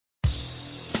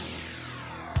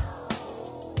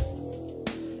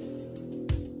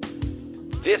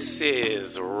This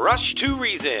is Rush to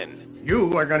Reason.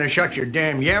 You are going to shut your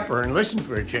damn yapper and listen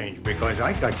for a change because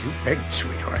I got you pegged,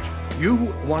 sweetheart. You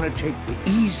want to take the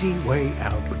easy way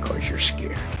out because you're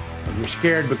scared. And you're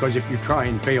scared because if you try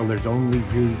and fail, there's only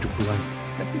you to blame.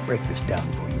 Let me break this down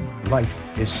for you. Life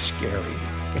is scary.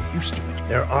 Get used to it.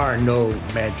 There are no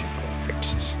magical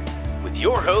fixes. With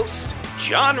your host,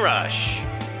 John Rush.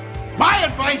 My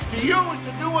advice to you is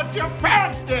to do what your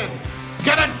parents did.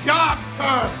 Get a job,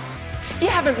 sir. You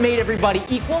haven't made everybody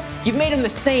equal. You've made them the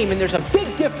same, and there's a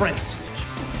big difference.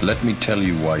 Let me tell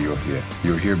you why you're here.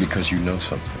 You're here because you know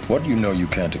something. What you know you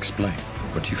can't explain,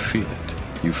 but you feel it.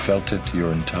 You felt it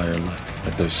your entire life,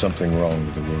 that there's something wrong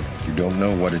with the world. You don't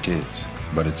know what it is,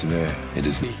 but it's there. It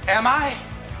is. Am I?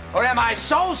 Or am I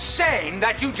so sane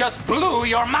that you just blew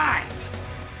your mind?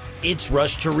 It's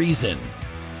Rush to Reason,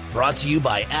 brought to you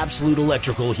by Absolute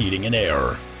Electrical Heating and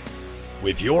Air.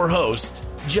 With your host,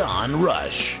 John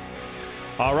Rush.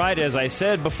 All right, as I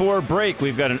said before break,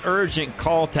 we've got an urgent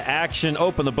call to action.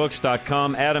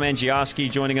 OpenTheBooks.com. Adam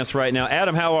Angioski joining us right now.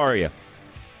 Adam, how are you?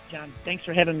 John, thanks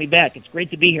for having me back. It's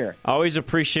great to be here. Always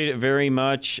appreciate it very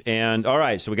much. And all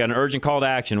right, so we got an urgent call to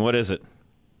action. What is it?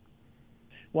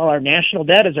 Well, our national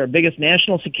debt is our biggest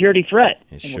national security threat.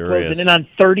 It and sure we're closing is. in on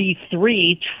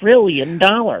 $33 trillion.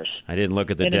 I didn't look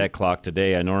at the debt clock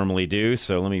today. I normally do,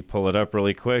 so let me pull it up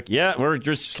really quick. Yeah, we're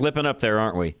just slipping up there,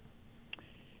 aren't we?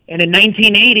 And in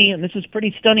 1980, and this is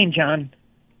pretty stunning, John,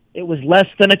 it was less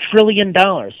than $1 trillion.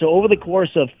 So over the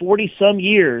course of 40-some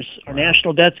years, our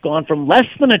national debt's gone from less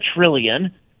than $1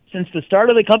 trillion since the start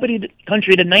of the country to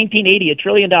 1980, $1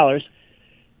 trillion,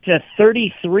 to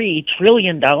 $33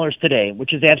 trillion today,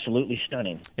 which is absolutely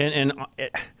stunning. And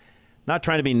not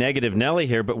trying to be negative Nelly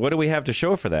here, but what do we have to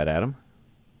show for that, Adam?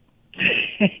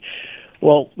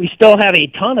 Well, we still have a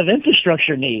ton of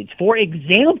infrastructure needs. For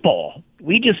example,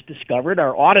 we just discovered,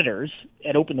 our auditors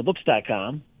at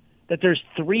OpenTheBooks.com, that there's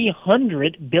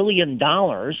 $300 billion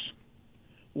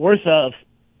worth of,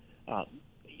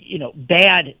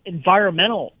 bad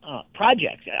environmental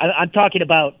projects. I'm talking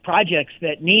about projects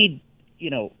that need,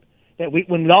 that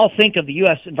when we all think of the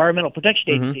U.S. Environmental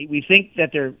Protection Agency, we think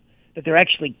that they're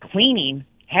actually cleaning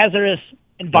hazardous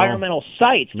environmental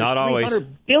sites. Not always.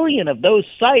 300 billion of those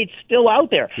sites still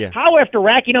out there. Yeah. How, after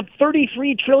racking up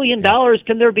 $33 trillion,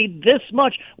 can there be this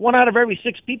much? 1 out of every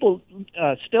 6 people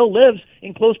still lives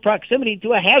in close proximity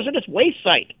to a hazardous waste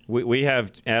site. We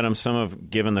have, Adam,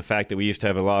 given the fact that we used to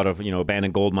have a lot of,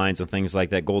 abandoned gold mines and things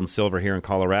like that, gold and silver here in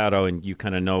Colorado, and you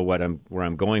kind of know where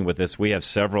I'm going with this. We have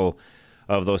several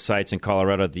of those sites in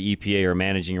Colorado that the EPA are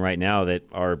managing right now that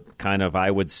are kind of, I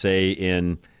would say,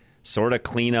 in sort of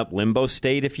cleanup limbo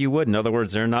state, if you would. In other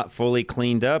words, they're not fully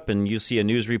cleaned up, and you see a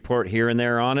news report here and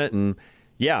there on it. And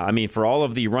yeah, I mean, for all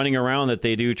of the running around that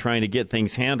they do trying to get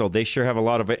things handled, they sure have a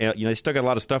lot of, they still got a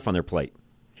lot of stuff on their plate.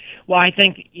 Well, I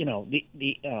think,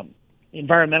 the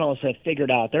environmentalists have figured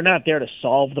out they're not there to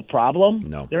solve the problem.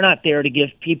 No. They're not there to give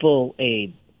people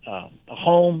a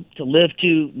home to live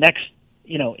to next,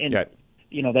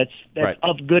 that's right.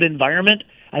 of good environment.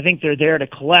 I think they're there to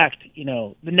collect,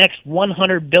 the next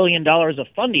 $100 billion of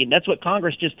funding. That's what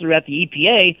Congress just threw at the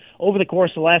EPA over the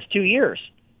course of the last 2 years.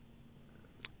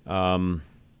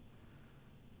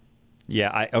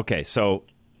 Okay, so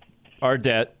our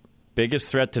debt,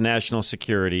 biggest threat to national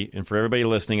security, and for everybody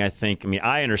listening,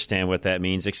 I understand what that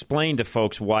means. Explain to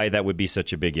folks why that would be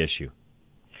such a big issue.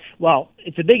 Well,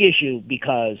 it's a big issue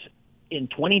because in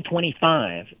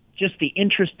 2025, just the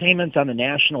interest payments on the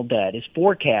national debt is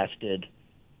forecasted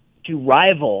to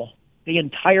rival the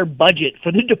entire budget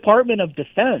for the Department of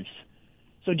Defense.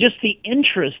 So just the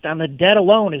interest on the debt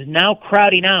alone is now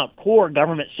crowding out core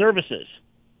government services.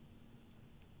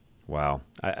 Wow.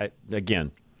 Again,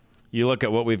 you look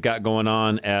at what we've got going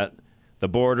on at the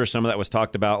border. Some of that was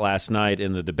talked about last night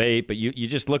in the debate, but you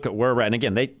just look at where we're at. And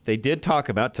again, they did talk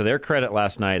about, to their credit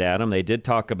last night, Adam, they did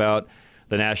talk about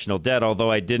the national debt, although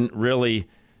I didn't really,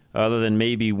 other than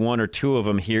maybe 1 or 2 of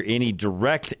them, hear any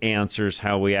direct answers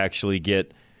how we actually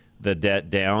get the debt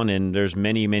down. And there's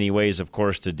many, many ways, of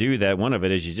course, to do that. One of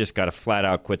it is you just got to flat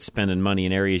out quit spending money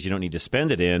in areas you don't need to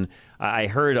spend it in. I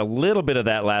heard a little bit of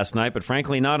that last night, but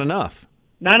frankly, not enough.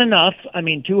 Not enough. I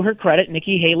mean, to her credit,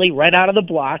 Nikki Haley, right out of the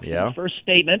block, in Yeah. the first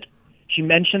statement, she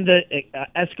mentioned the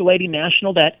escalating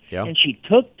national debt, Yeah. and she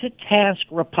took to task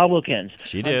Republicans.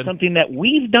 She did. Something that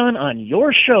we've done on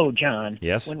your show, John.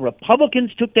 Yes. When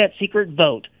Republicans took that secret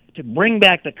vote to bring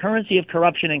back the currency of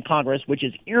corruption in Congress, which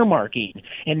is earmarking.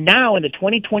 And now in the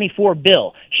 2024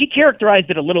 bill, she characterized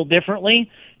it a little differently.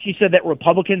 She said that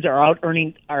Republicans are out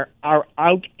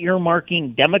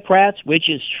earmarking Democrats, which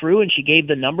is true, and she gave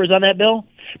the numbers on that bill.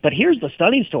 But here's the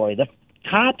stunning story.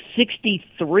 top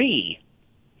 63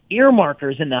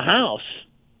 earmarkers in the House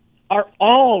are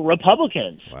all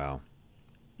Republicans. Wow.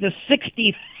 The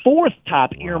 64th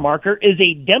top earmarker is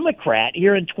a Democrat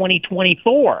here in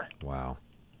 2024. Wow.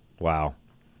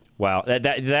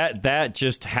 That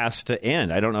just has to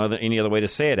end. I don't know any other way to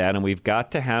say it, Adam. We've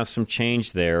got to have some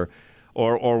change there,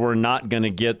 or we're not going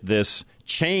to get this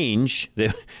change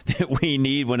that we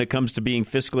need when it comes to being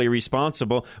fiscally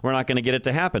responsible. We're not going to get it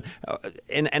to happen.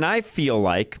 And I feel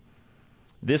like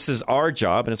this is our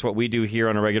job, and it's what we do here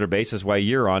on a regular basis while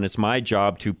you're on. It's my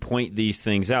job to point these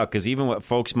things out, because even what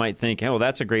folks might think, oh,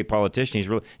 that's a great politician. He's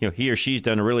really, he or she's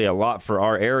done really a lot for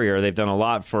our area, or they've done a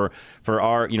lot for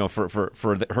our,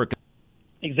 for her.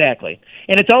 Exactly.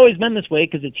 And it's always been this way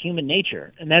because it's human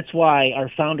nature. And that's why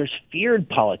our founders feared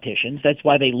politicians. That's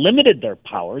why they limited their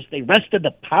powers. They rested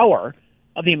the power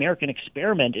of the American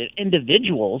experiment in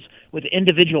individuals with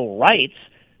individual rights.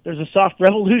 There's a soft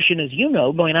revolution, as you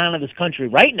know, going on in this country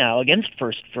right now against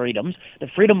first freedoms, the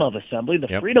freedom of assembly,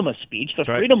 the freedom of speech, the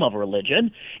freedom of religion.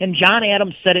 And John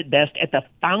Adams said it best at the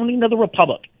founding of the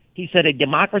Republic. He said, a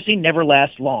democracy never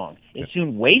lasts long. It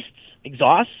soon wastes,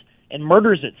 exhausts, and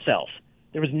murders itself.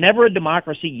 There was never a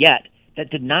democracy yet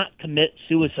that did not commit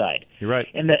suicide. You're right.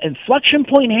 And the inflection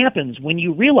point happens when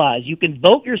you realize you can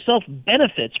vote yourself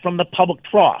benefits from the public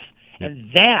trough.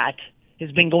 And that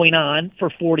has been going on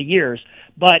for 40 years,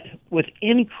 but with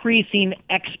increasing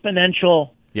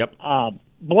exponential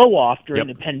blow-off during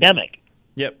the pandemic.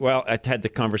 Well, I had the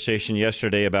conversation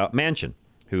yesterday about Manchin,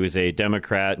 who is a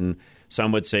Democrat, and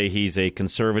some would say he's a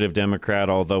conservative Democrat,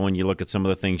 although when you look at some of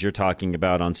the things you're talking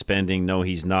about on spending, no,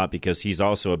 he's not, because he's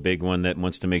also a big one that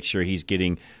wants to make sure he's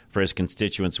getting for his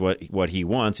constituents what he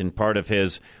wants. And part of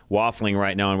his waffling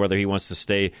right now on whether he wants to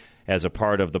stay as a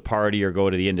part of the party or go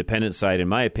to the independent side, in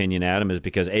my opinion, Adam, is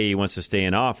because, A, he wants to stay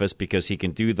in office because he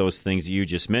can do those things you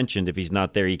just mentioned. If he's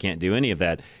not there, he can't do any of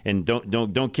that. And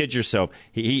don't kid yourself.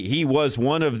 He was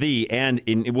one of and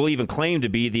will even claim to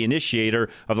be the initiator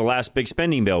of the last big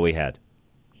spending bill we had.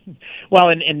 Well,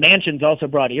 and Manchin's also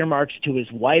brought earmarks to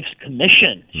his wife's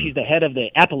commission. She's the head of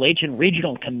the Appalachian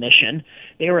Regional Commission.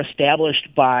 They were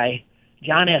established by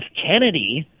John F.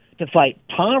 Kennedy to fight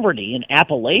poverty in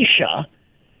Appalachia.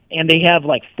 And they have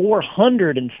like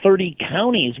 430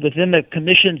 counties within the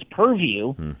commission's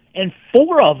purview, and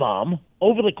 4 of them,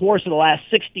 over the course of the last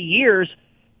 60 years,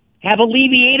 have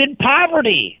alleviated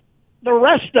poverty. The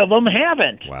rest of them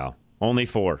haven't. Wow. Only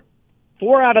 4.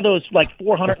 4 out of those, like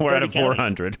 400. 4 out of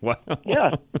 400. Wow.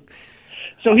 Yeah.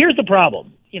 So here's the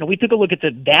problem. We took a look at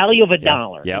the value of a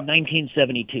dollar in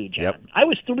 1972, John. I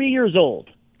was 3 years old.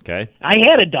 Okay. I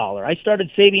had a dollar. I started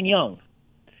saving young.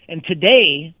 And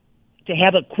today, to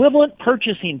have equivalent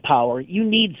purchasing power, you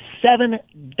need $7.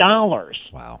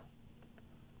 Wow.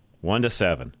 1 to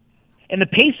 7. And the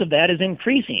pace of that is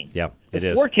increasing. Yeah, it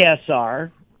is. Forecasts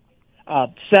are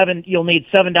you'll need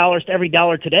 $7 to every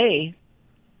dollar today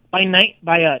by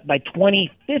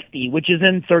 2050, which is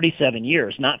in 37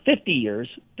 years, not 50 years,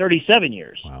 37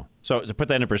 years. Wow. So to put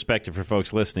that in perspective for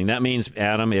folks listening, that means,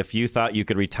 Adam, if you thought you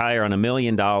could retire on $1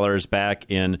 million back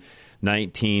in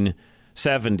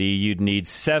 1970, you'd need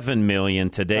 $7 million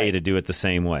today to do it the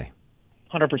same way.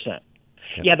 100%.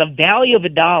 Yeah, the value of a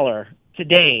dollar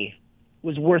today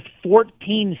was worth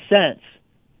 14 cents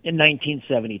in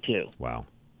 1972. Wow.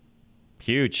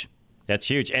 Huge. That's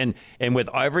huge. And with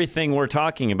everything we're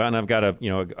talking about, and I've got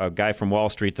a guy from Wall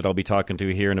Street that I'll be talking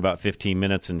to here in about 15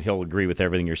 minutes, and he'll agree with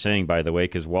everything you're saying, by the way,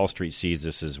 because Wall Street sees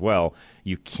this as well.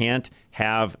 You can't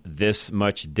have this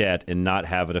much debt and not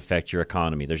have it affect your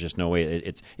economy. There's just no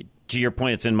way. To your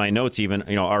point, it's in my notes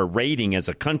even, our rating as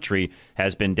a country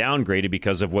has been downgraded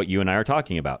because of what you and I are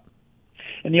talking about.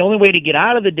 And the only way to get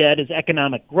out of the debt is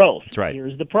economic growth. That's right.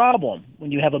 Here's the problem.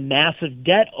 When you have a massive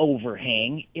debt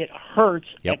overhang, it hurts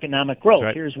economic growth.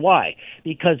 Right. Here's why.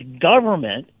 Because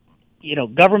government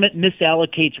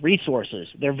misallocates resources.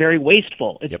 They're very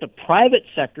wasteful. It's the private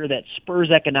sector that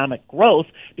spurs economic growth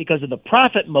because of the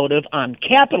profit motive on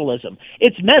capitalism.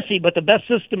 It's messy, but the best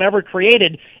system ever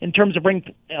created in terms of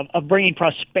bringing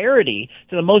prosperity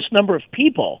to the most number of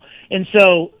people. And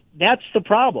so that's the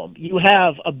problem. You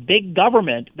have a big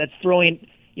government that's throwing,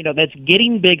 that's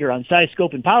getting bigger on size,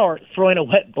 scope, and power, throwing a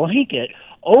wet blanket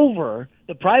over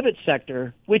the private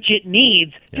sector, which it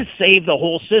needs to save the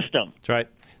whole system. That's right.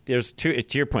 There's to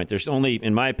your point, there's only,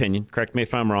 in my opinion, correct me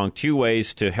if I'm wrong, 2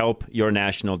 ways to help your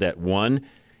national debt. One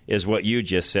is what you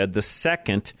just said. The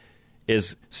second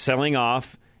is selling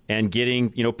off and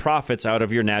getting, profits out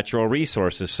of your natural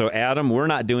resources. So, Adam, we're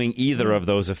not doing either of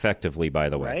those effectively, by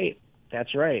the way. Right.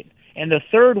 That's right. And the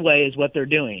third way is what they're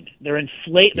doing. They're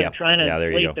They're trying to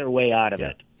there inflate their way out of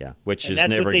it. Yeah, which and is never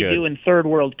good. That's what they do in third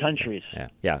world countries.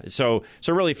 Yeah. So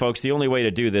really, folks, the only way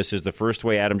to do this is the first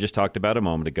way Adam just talked about a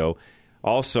moment ago.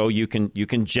 Also, you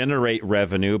can generate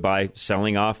revenue by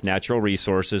selling off natural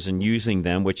resources and using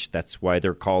them, which that's why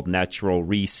they're called natural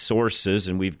resources.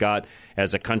 And we've got,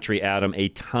 as a country, Adam, a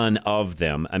ton of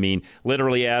them. I mean,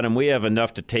 literally, Adam, we have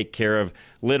enough to take care of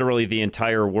literally the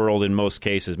entire world in most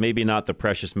cases. Maybe not the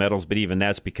precious metals, but even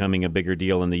that's becoming a bigger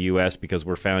deal in the U.S. because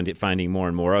we're finding more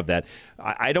and more of that.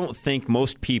 I don't think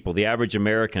most people, the average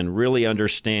American, really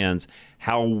understands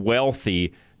how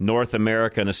wealthy North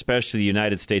America, and especially the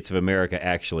United States of America,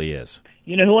 actually is.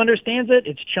 You know who understands it?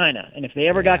 It's China. And if they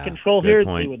ever got control here,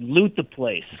 point. they would loot the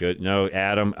place. Good. No,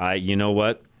 Adam, you know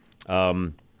what?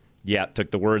 Took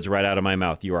the words right out of my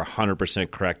mouth. You are 100%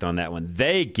 correct on that one.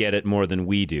 They get it more than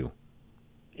we do.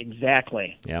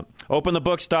 Exactly. Yeah.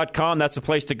 Openthebooks.com, that's the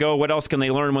place to go. What else can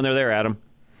they learn when they're there, Adam?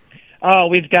 Oh,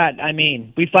 we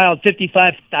filed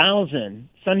 55,000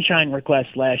 sunshine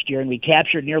requests last year, and we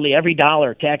captured nearly every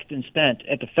dollar taxed and spent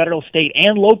at the federal, state,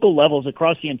 and local levels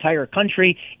across the entire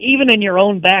country, even in your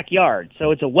own backyard. So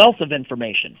it's a wealth of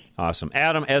information. Awesome.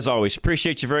 Adam, as always,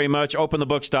 appreciate you very much.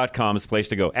 Openthebooks.com is the place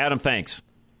to go. Adam, thanks.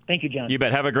 Thank you, John. You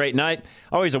bet. Have a great night.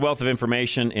 Always a wealth of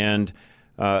information. And,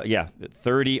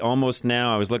 30 almost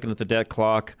now. I was looking at the debt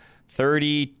clock.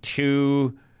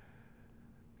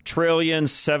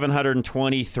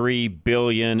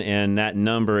 32,723,000,000,000, and that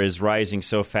number is rising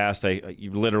so fast. I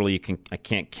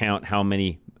can't count how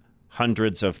many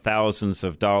hundreds of thousands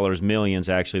of dollars, millions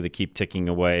actually, that keep ticking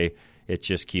away. It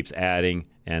just keeps adding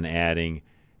and adding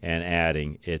and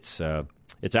adding. It's out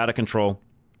of control.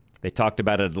 They talked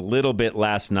about it a little bit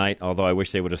last night, although I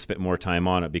wish they would have spent more time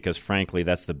on it because, frankly,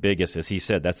 that's the biggest, as he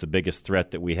said, that's the biggest threat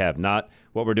that we have. Not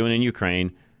what we're doing in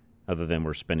Ukraine, other than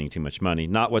we're spending too much money.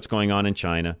 Not what's going on in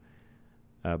China,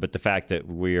 but the fact that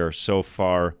we are so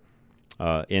far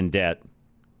in debt,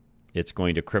 it's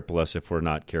going to cripple us if we're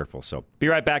not careful. So be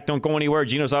right back. Don't go anywhere.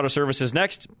 Gino's Auto Service is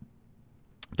next.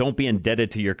 Don't be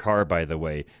indebted to your car, by the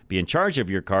way. Be in charge of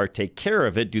your car. Take care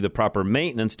of it. Do the proper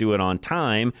maintenance. Do it on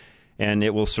time. And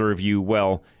it will serve you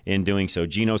well in doing so.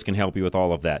 Gino's can help you with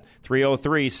all of that.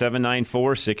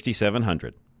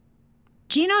 303-794-6700.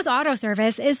 Gino's Auto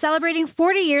Service is celebrating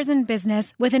 40 years in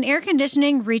business with an air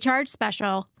conditioning recharge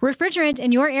special. Refrigerant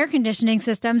in your air conditioning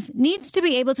systems needs to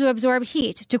be able to absorb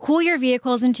heat to cool your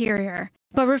vehicle's interior.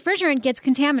 But refrigerant gets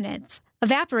contaminants,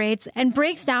 evaporates, and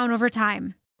breaks down over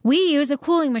time. We use a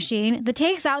cooling machine that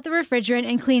takes out the refrigerant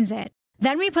and cleans it.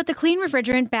 Then we put the clean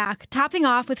refrigerant back, topping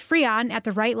off with Freon at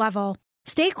the right level.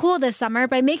 Stay cool this summer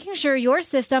by making sure your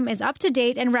system is up to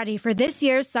date and ready for this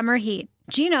year's summer heat.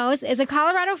 Gino's is a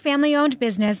Colorado family-owned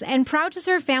business and proud to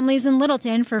serve families in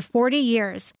Littleton for 40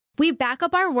 years. We back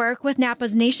up our work with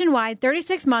Napa's nationwide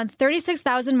 36-month,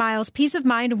 36,000 miles peace of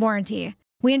mind warranty.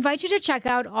 We invite you to check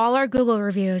out all our Google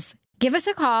reviews. Give us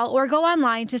a call or go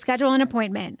online to schedule an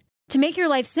appointment. To make your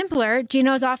life simpler,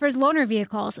 Gino's offers loaner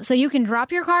vehicles so you can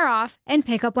drop your car off and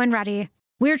pick up when ready.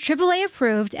 We're AAA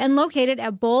approved and located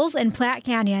at Bowles and Platte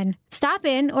Canyon. Stop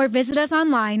in or visit us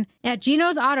online at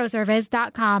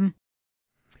ginosautoservice.com.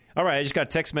 All right, I just got a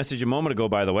text message a moment ago,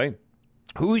 by the way.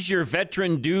 Who's your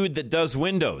veteran dude that does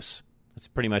windows? That's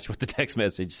pretty much what the text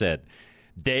message said.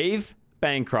 Dave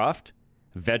Bancroft,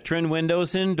 Veteran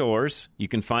Windows and Doors. You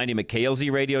can find him at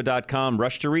klzradio.com,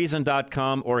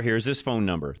 rushtoreason.com, or here's his phone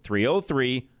number,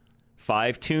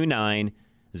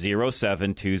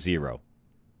 303-529-0720.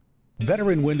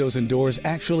 Veteran Windows and Doors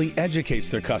actually educates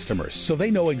their customers so they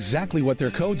know exactly what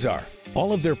their codes are.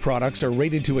 All of their products are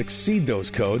rated to exceed those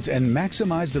codes and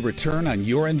maximize the return on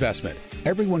your investment.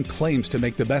 Everyone claims to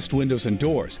make the best windows and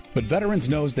doors, but Veterans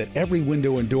knows that every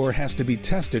window and door has to be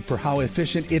tested for how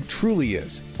efficient it truly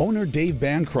is. Owner Dave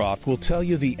Bancroft will tell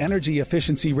you the energy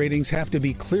efficiency ratings have to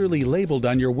be clearly labeled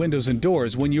on your windows and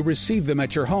doors when you receive them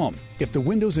at your home. If the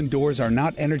windows and doors are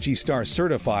not ENERGY STAR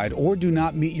certified or do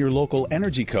not meet your local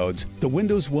energy codes, the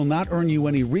windows will not earn you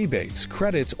any rebates,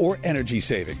 credits, or energy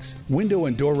savings. Window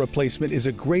and door replacement is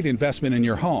a great investment in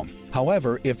your home.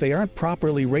 However, if they aren't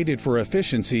properly rated for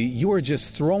efficiency, you are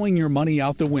just throwing your money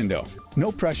out the window.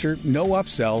 No pressure, no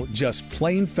upsell, just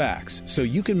plain facts, so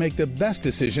you can make the best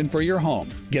decision for your home.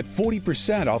 Get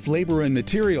 40% off labor and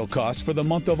material costs for the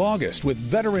month of August with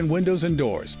Veteran Windows and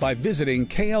Doors by visiting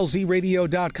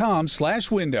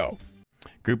klzradio.com/window.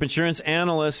 Group insurance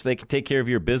analysts, they can take care of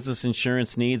your business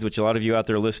insurance needs, which a lot of you out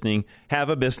there listening have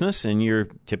a business, and you're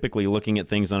typically looking at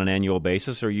things on an annual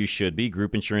basis, or you should be.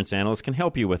 Group insurance analysts can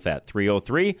help you with that.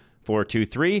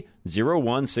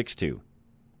 303-423-0162.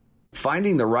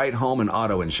 Finding the right home and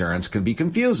auto insurance can be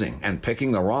confusing, and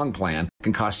picking the wrong plan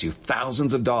can cost you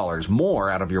thousands of dollars more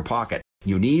out of your pocket.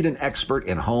 You need an expert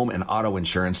in home and auto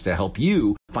insurance to help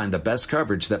you find the best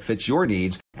coverage that fits your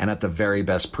needs and at the very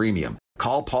best premium.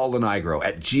 Call Paul Lenigro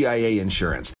at GIA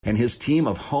Insurance, and his team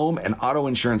of home and auto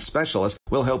insurance specialists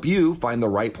will help you find the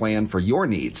right plan for your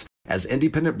needs. As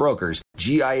independent brokers,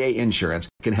 GIA Insurance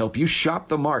can help you shop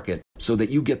the market so that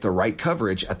you get the right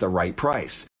coverage at the right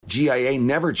price. GIA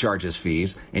never charges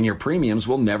fees, and your premiums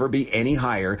will never be any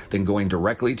higher than going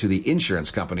directly to the insurance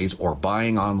companies or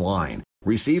buying online.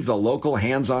 Receive the local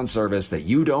hands-on service that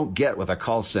you don't get with a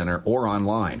call center or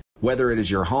online. Whether it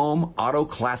is your home, auto,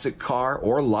 classic car,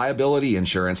 or liability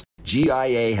insurance,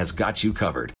 GIA has got you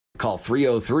covered. Call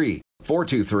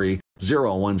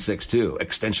 303-423-0162,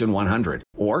 extension 100,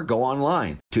 or go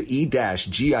online to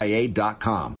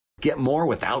e-gia.com. Get more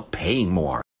without paying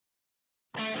more.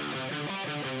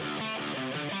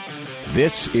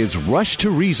 This is Rush to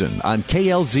Reason on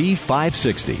KLZ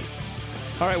 560.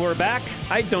 All right, we're back.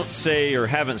 I don't say or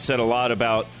haven't said a lot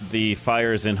about the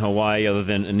fires in Hawaii other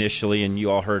than initially, and you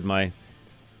all heard my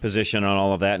position on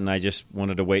all of that, and I just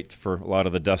wanted to wait for a lot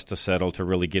of the dust to settle to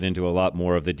really get into a lot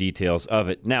more of the details of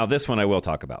it. Now, this one I will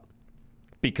talk about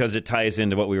because it ties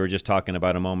into what we were just talking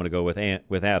about a moment ago with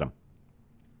Adam.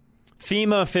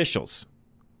 FEMA officials.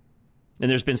 And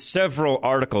there's been several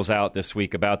articles out this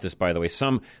week about this, by the way.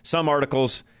 Some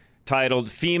articles titled,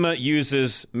 FEMA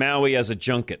uses Maui as a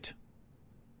junket.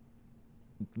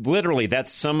 Literally,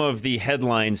 that's some of the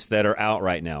headlines that are out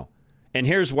right now. And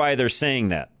here's why they're saying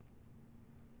that.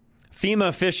 FEMA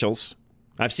officials,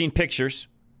 I've seen pictures,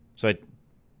 so I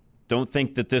don't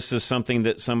think that this is something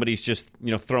that somebody's just,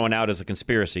 throwing out as a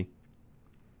conspiracy.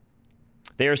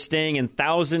 They are staying in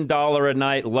 $1,000 a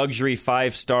night luxury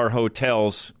 5-star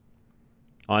hotels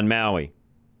on Maui.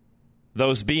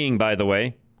 Those being, by the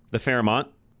way, the Fairmont,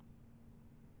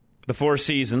 the Four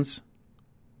Seasons,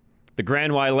 the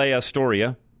Grand Wailea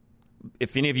Astoria.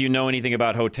 If any of you know anything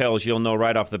about hotels, you'll know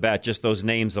right off the bat just those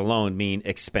names alone mean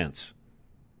expense.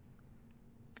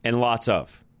 And lots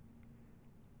of.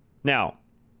 Now,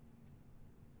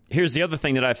 here's the other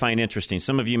thing that I find interesting.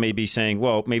 Some of you may be saying,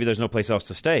 well, maybe there's no place else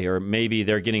to stay, or maybe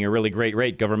they're getting a really great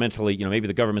rate governmentally. Maybe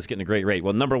the government's getting a great rate.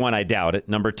 Well, number one, I doubt it.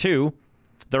 Number two,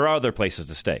 there are other places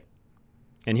to stay.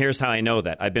 And here's how I know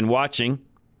that. I've been watching,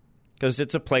 because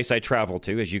it's a place I travel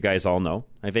to, as you guys all know.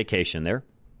 I vacation there,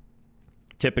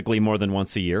 typically more than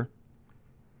once a year.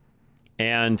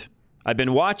 And I've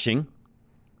been watching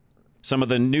some of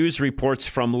the news reports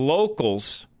from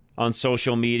locals on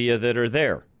social media that are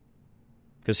there.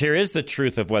 Because here is the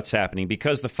truth of what's happening.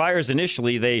 Because the fires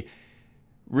initially, they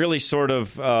really sort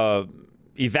of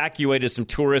evacuated some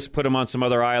tourists, put them on some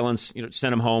other islands,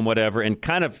 sent them home, whatever, and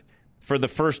kind of for the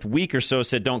first week or so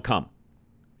said, don't come.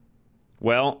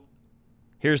 Well,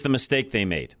 here's the mistake they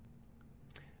made.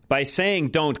 By saying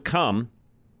don't come,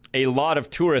 a lot of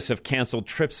tourists have canceled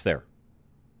trips there.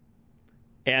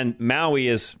 And Maui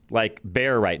is like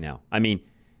bare right now. I mean,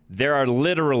 there are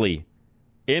literally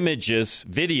images,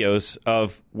 videos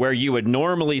of where you would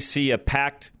normally see a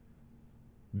packed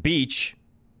beach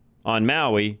on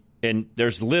Maui, and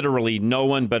there's literally no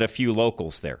one but a few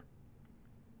locals there.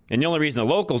 And the only reason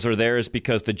the locals are there is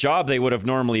because the job they would have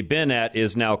normally been at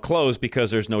is now closed because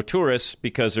there's no tourists,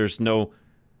 because there's no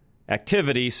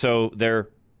activity, so they're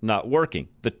not working.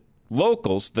 The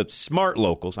locals, the smart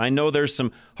locals, I know there's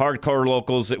some hardcore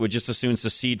locals that would just as soon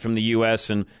secede from the U.S.,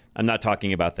 and I'm not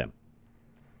talking about them.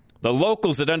 The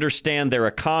locals that understand their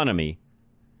economy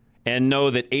and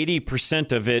know that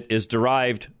 80% of it is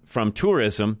derived from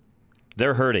tourism,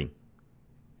 they're hurting.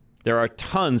 There are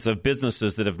tons of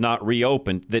businesses that have not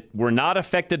reopened that were not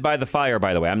affected by the fire,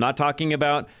 by the way. I'm not talking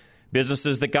about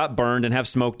businesses that got burned and have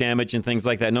smoke damage and things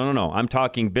like that. No. I'm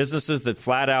talking businesses that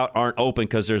flat out aren't open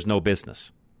because there's no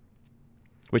business.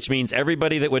 Which means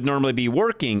everybody that would normally be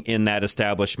working in that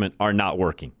establishment are not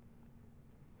working.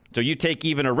 So you take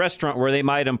even a restaurant where they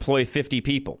might employ 50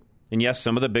 people. And yes,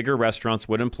 some of the bigger restaurants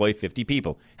would employ 50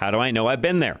 people. How do I know? I've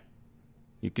been there.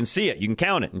 You can see it. You can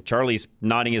count it. And Charlie's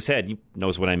nodding his head. He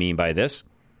knows what I mean by this.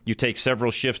 You take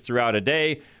several shifts throughout a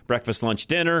day, breakfast, lunch,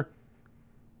 dinner.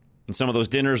 And some of those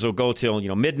dinners will go till,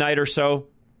 midnight or so.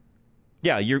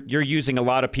 Yeah, you're using a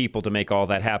lot of people to make all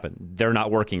that happen. They're not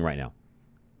working right now.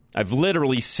 I've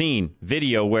literally seen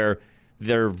video where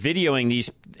they're videoing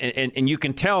these, and you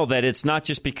can tell that it's not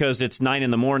just because it's 9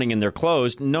 a.m. and they're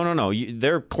closed. No.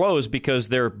 They're closed because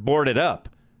they're boarded up.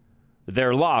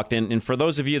 They're locked. And for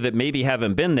those of you that maybe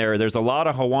haven't been there, there's a lot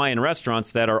of Hawaiian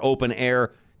restaurants that are open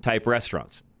air type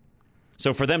restaurants.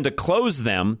 So for them to close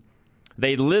them,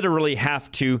 they literally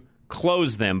have to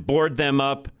close them, board them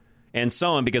up, and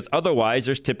so on, because otherwise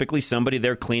there's typically somebody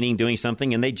there cleaning, doing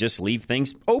something, and they just leave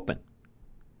things open.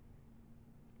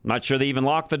 I'm not sure they even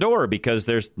lock the door because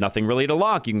there's nothing really to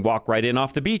lock. You can walk right in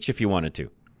off the beach if you wanted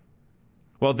to.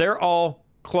 Well, they're all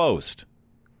closed.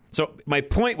 So my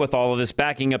point with all of this,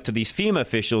 backing up to these FEMA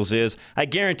officials, is I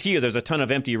guarantee you there's a ton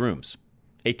of empty rooms.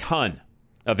 A ton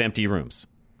of empty rooms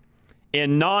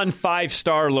in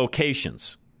non-5-star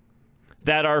locations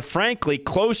that are frankly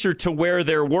closer to where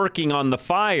they're working on the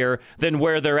fire than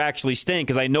where they're actually staying,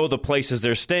 because I know the places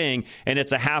they're staying, and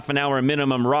it's a half an hour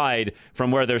minimum ride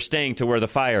from where they're staying to where the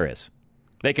fire is.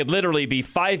 They could literally be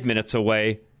 5 minutes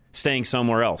away staying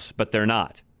somewhere else, but they're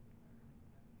not.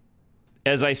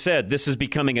 As I said, this is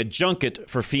becoming a junket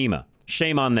for FEMA.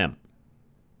 Shame on them.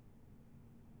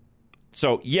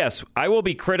 So, yes, I will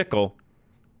be critical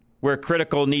where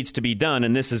critical needs to be done,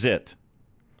 and this is it.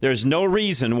 There's no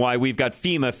reason why we've got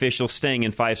FEMA officials staying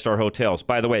in 5-star hotels.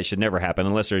 By the way, it should never happen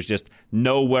unless there's just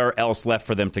nowhere else left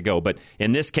for them to go. But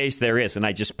in this case, there is, and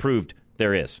I just proved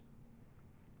there is.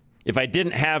 If I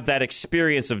didn't have that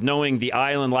experience of knowing the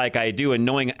island like I do and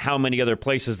knowing how many other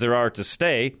places there are to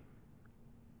stay,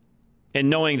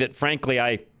 and knowing that, frankly,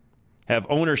 I have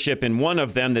ownership in one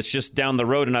of them that's just down the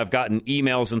road and I've gotten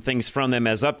emails and things from them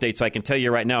as updates, I can tell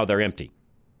you right now they're empty.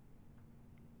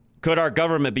 Could our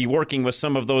government be working with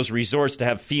some of those resorts to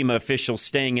have FEMA officials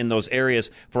staying in those areas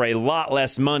for a lot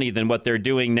less money than what they're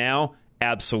doing now?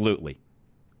 Absolutely.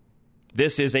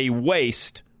 This is a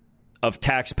waste of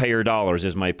taxpayer dollars,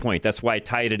 is my point. That's why I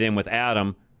tied it in with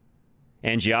Adam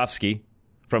Angiofsky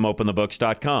from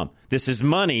OpenTheBooks.com. This is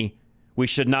money we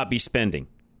should not be spending.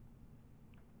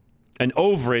 An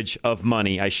overage of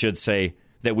money, I should say,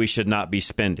 that we should not be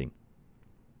spending.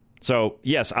 So,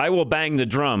 yes, I will bang the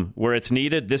drum where it's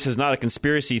needed. This is not a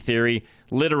conspiracy theory.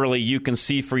 Literally, you can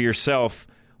see for yourself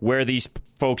where these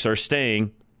folks are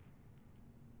staying.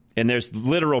 And there's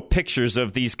literal pictures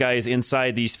of these guys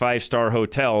inside these 5-star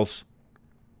hotels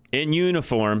in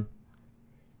uniform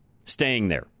staying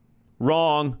there.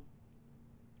 Wrong.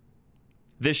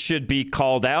 This should be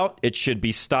called out. It should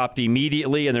be stopped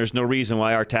immediately, and there's no reason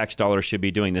why our tax dollars should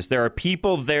be doing this. There are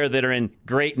people there that are in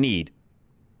great need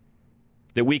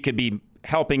that we could be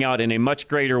helping out in a much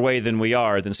greater way than we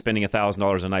are than spending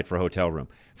 $1,000 a night for a hotel room.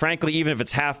 Frankly, even if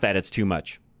it's half that, it's too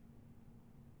much.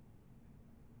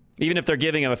 Even if they're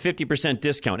giving them a 50%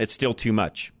 discount, it's still too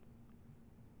much.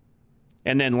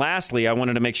 And then lastly, I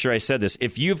wanted to make sure I said this.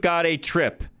 If you've got a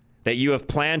trip that you have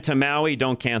planned to Maui,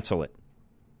 don't cancel it.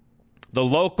 The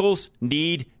locals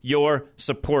need your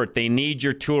support. They need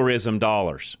your tourism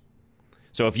dollars.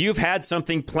 So if you've had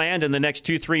something planned in the next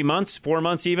 2-3 months, 4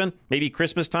 months even, maybe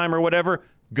Christmas time or whatever,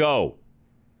 go.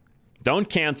 Don't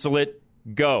cancel it.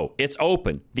 Go. It's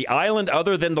open. The island,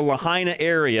 other than the Lahaina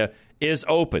area, is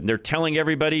open. They're telling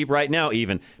everybody right now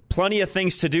even. Plenty of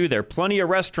things to do there. Plenty of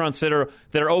restaurants that are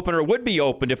open or would be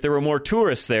open if there were more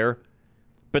tourists there.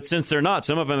 But since they're not,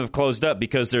 some of them have closed up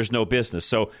because there's no business.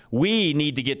 So we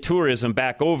need to get tourism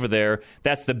back over there.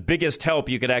 That's the biggest help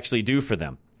you could actually do for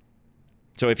them.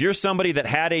 So if you're somebody that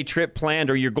had a trip planned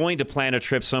or you're going to plan a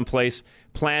trip someplace,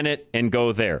 plan it and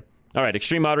go there. All right,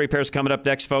 Extreme Auto Repair is coming up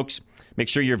next, folks. Make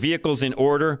sure your vehicle's in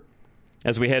order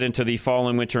as we head into the fall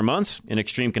and winter months. And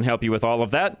Extreme can help you with all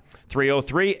of that.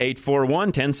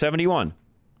 303-841-1071.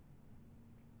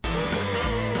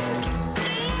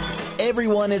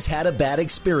 Everyone has had a bad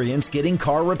experience getting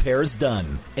car repairs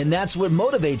done. And that's what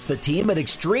motivates the team at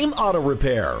Extreme Auto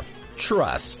Repair.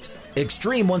 Trust.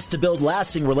 Extreme wants to build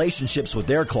lasting relationships with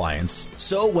their clients,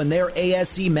 so when their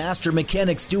ASE master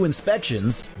mechanics do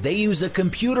inspections, they use a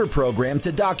computer program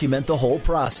to document the whole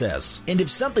process. And if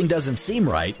something doesn't seem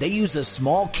right, they use a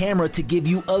small camera to give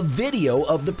you a video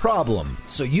of the problem,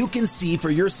 so you can see for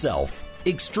yourself.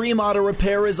 Extreme Auto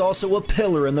Repair is also a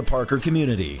pillar in the Parker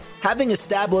community, having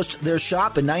established their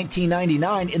shop in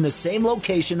 1999 in the same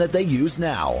location that they use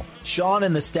now. Sean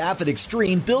and the staff at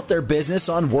Extreme built their business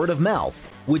on word of mouth,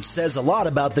 which says a lot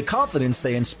about the confidence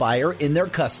they inspire in their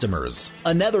customers.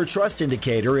 Another trust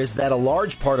indicator is that a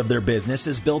large part of their business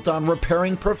is built on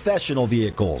repairing professional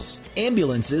vehicles,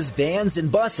 ambulances, vans,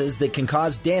 and buses that can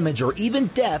cause damage or even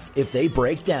death if they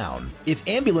break down. If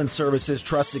ambulance services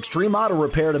trust Extreme Auto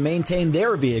Repair to maintain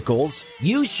their vehicles,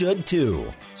 you should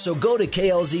too. So go to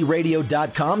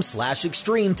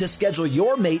klzradio.com/extreme to schedule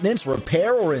your maintenance,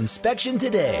 repair, or inspection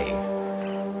today.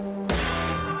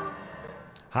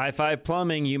 High Five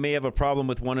Plumbing, you may have a problem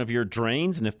with one of your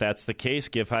drains, and if that's the case,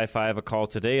 give High Five a call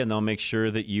today, and they'll make sure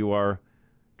that you are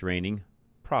draining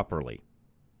properly.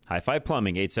 High Five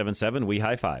Plumbing,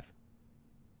 877-WE-HIGH-FIVE.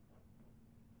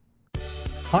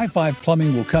 High Five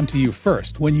Plumbing will come to you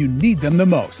first when you need them the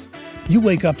most. You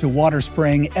wake up to water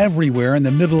spraying everywhere in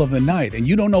the middle of the night and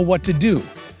you don't know what to do.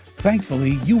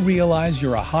 Thankfully, you realize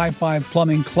you're a High Five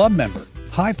Plumbing Club member.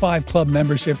 High Five Club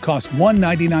membership costs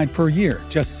 $199 per year,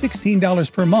 just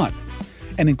 $16 per month,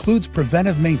 and includes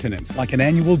preventive maintenance like an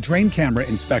annual drain camera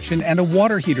inspection and a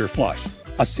water heater flush,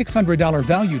 a $600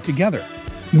 value together,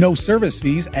 no service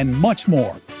fees, and much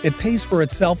more. It pays for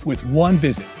itself with one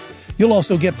visit. You'll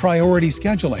also get priority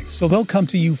scheduling, so they'll come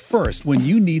to you first when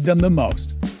you need them the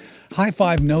most. High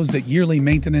Five knows that yearly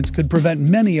maintenance could prevent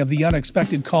many of the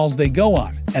unexpected calls they go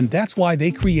on, and that's why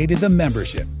they created the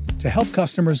membership, to help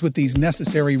customers with these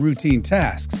necessary routine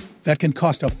tasks that can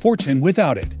cost a fortune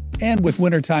without it. And with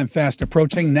wintertime fast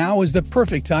approaching, now is the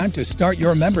perfect time to start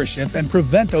your membership and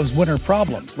prevent those winter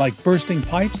problems like bursting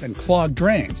pipes and clogged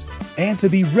drains, and to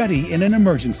be ready in an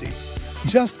emergency.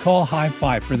 Just call High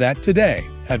Five for that today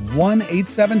at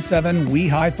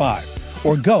 1-877-WE-HIGH-FIVE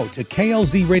or go to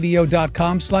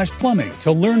klzradio.com/plumbing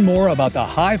to learn more about the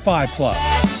High Five Club.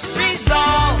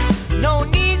 No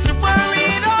need to worry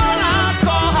at all. I'll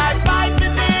call High Five for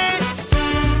this.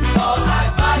 Call High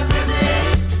Five for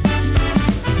this.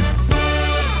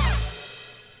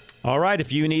 All right,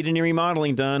 if you need any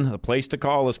remodeling done, the place to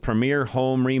call is Premier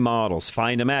Home Remodels.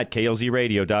 Find them at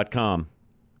klzradio.com.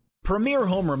 Premier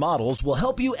Home Remodels will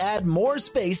help you add more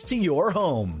space to your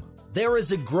home. There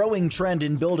is a growing trend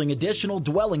in building additional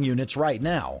dwelling units right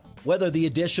now. Whether the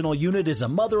additional unit is a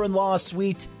mother-in-law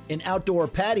suite, an outdoor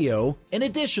patio, an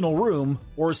additional room,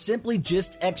 or simply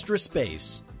just extra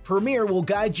space, Premier will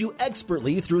guide you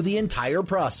expertly through the entire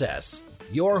process.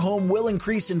 Your home will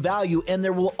increase in value, and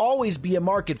there will always be a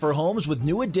market for homes with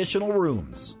new additional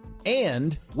rooms.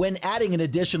 And when adding an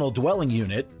additional dwelling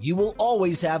unit, you will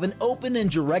always have an open and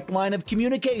direct line of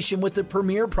communication with the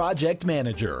Premier Project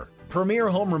Manager. Premier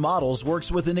Home Remodels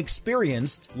works with an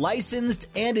experienced, licensed,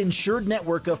 and insured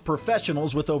network of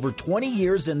professionals with over 20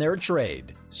 years in their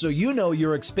trade. So you know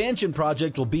your expansion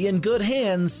project will be in good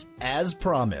hands, as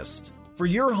promised. For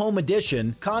your home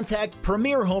addition, contact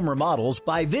Premier Home Remodels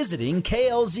by visiting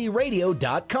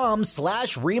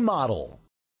klzradio.com/remodel.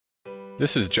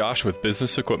 This is Josh with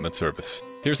Business Equipment Service.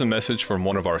 Here's a message from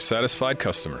one of our satisfied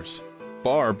customers.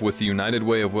 Barb with the United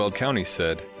Way of Weld County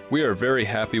said, "We are very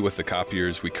happy with the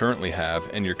copiers we currently have,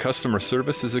 and your customer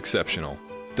service is exceptional.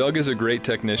 Doug is a great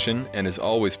technician and is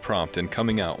always prompt in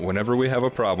coming out whenever we have a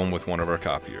problem with one of our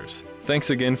copiers. Thanks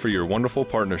again for your wonderful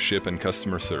partnership and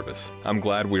customer service. I'm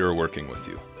glad we are working with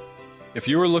you." If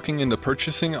you are looking into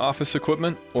purchasing office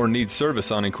equipment or need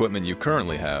service on equipment you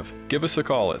currently have, give us a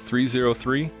call at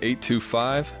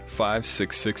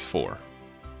 303-825-5664.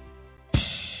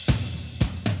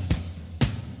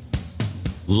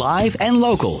 Live and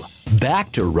local.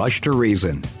 Back to Rush to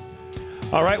Reason.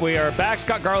 All right, we are back.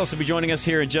 Scott Garlis will be joining us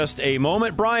here in just a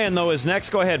moment. Brian, though, is next.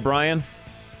 Go ahead, Brian.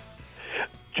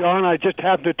 John, I just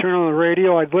happened to turn on the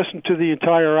radio. I'd listened to the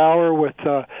entire hour with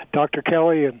Dr.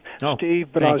 Kelly and Steve,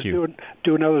 but I was doing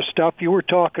other stuff. You were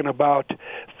talking about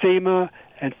FEMA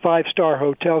and five-star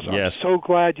hotels. Yes. I'm so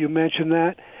glad you mentioned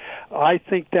that. I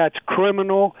think that's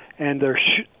criminal, and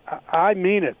I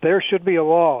mean it. There should be a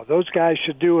law. Those guys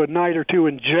should do a night or two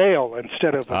in jail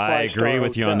instead of a five-star I agree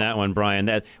with you hotel. on that one, Brian.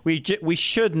 That we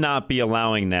should not be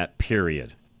allowing that,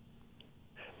 period.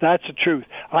 That's the truth.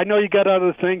 I know you got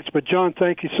other things, but John,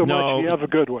 thank you so much. You have a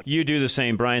good one. You do the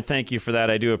same, Brian. Thank you for that.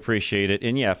 I do appreciate it.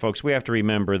 And yeah, folks, we have to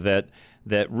remember that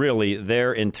really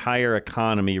their entire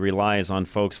economy relies on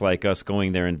folks like us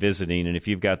going there and visiting. And if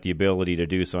you've got the ability to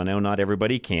do so, I know not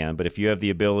everybody can, but if you have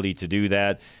the ability to do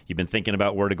that, you've been thinking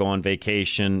about where to go on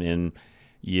vacation and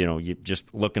you're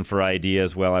just looking for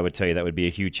ideas, well, I would tell you that would be a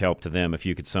huge help to them if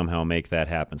you could somehow make that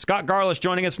happen. Scott Garlis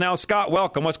joining us now. Scott,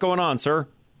 welcome. What's going on, sir?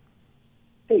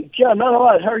 Hey, John, not a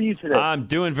lot. How are you today? I'm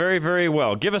doing very, very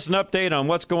well. Give us an update on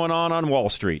what's going on Wall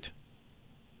Street.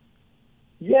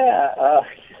 Yeah,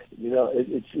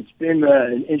 it's been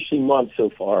an interesting month so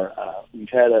far. We've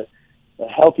had a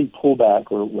healthy pullback,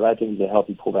 or what I think is a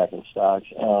healthy pullback in stocks.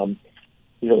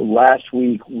 Last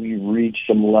week we reached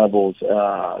some levels.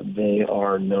 They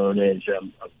are known as,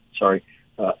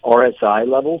 RSI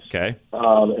levels. Okay.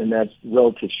 And that's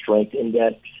Relative Strength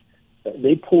Index.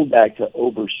 They pulled back to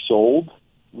oversold.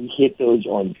 We hit those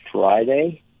on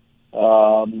Friday.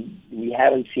 We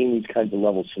haven't seen these kinds of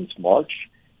levels since March.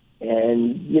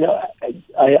 And,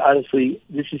 I honestly,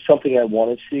 this is something I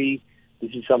want to see.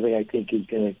 This is something I think is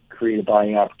going to create a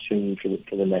buying opportunity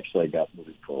for the next leg up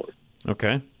moving forward.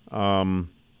 Okay.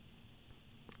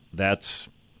 That's,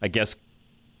 I guess,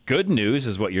 good news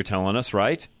is what you're telling us,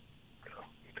 right?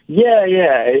 Yeah.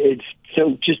 It's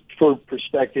so just for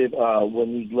perspective,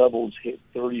 when these levels hit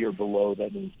 30 or below,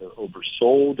 that means they're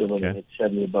oversold, and when they hit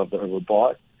 70 above, they're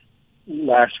overbought.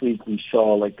 last week we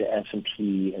saw like the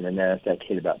S&P and the NASDAQ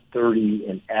hit about 30,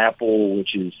 and Apple,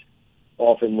 which is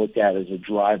often looked at as a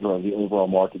driver of the overall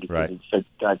market because it's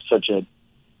got such a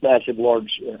massive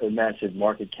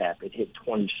market cap, it hit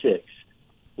 26,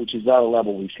 which is not a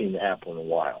level we've seen Apple in a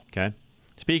while. Okay.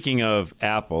 Speaking of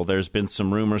Apple, there's been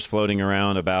some rumors floating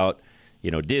around about,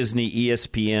 Disney,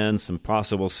 ESPN, some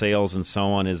possible sales and so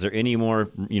on. Is there any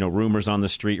more, rumors on the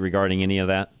street regarding any of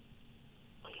that?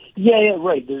 Yeah,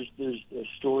 right. There's a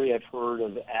story I've heard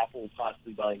of Apple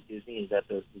possibly buying Disney. Is that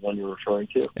the one you're referring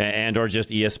to? And or just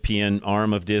ESPN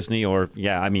arm of Disney? Or,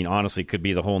 honestly, it could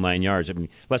be the whole 9 yards. I mean,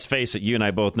 let's face it, you and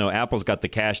I both know Apple's got the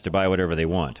cash to buy whatever they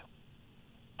want.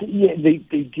 Yeah, they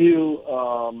do.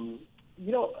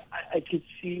 I could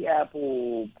see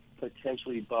Apple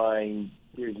potentially buying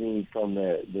Disney from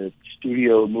the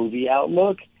studio movie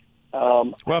outlook.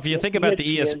 Well, if you think about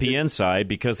the ESPN side,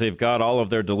 because they've got all of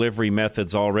their delivery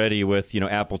methods already with,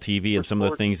 Apple TV and some of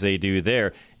the things they do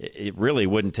there, it really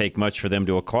wouldn't take much for them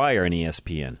to acquire an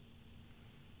ESPN.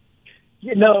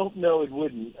 Yeah, no, it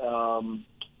wouldn't.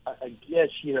 I guess,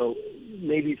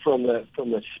 maybe from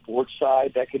the sports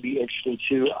side, that could be interesting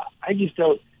too. I just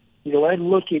don't. When I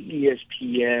look at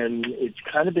ESPN, it's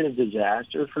kind of been a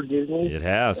disaster for Disney. It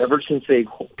has. Ever since they...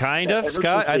 Kind of,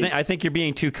 Scott? I think you're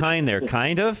being too kind there.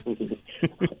 Kind of?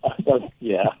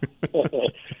 Yeah.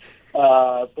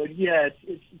 But, yeah,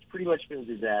 it's pretty much been a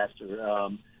disaster.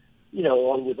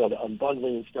 Along with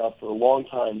unbundling and stuff, for a long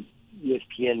time,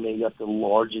 ESPN made up the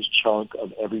largest chunk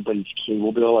of everybody's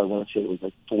cable bill. I want to say it was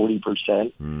like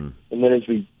 40%. And then as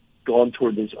we've gone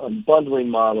toward this unbundling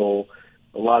model,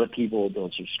 a lot of people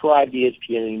don't subscribe to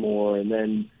ESPN anymore, and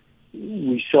then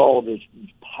we saw this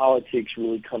politics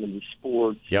really come into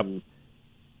sports. Yep. And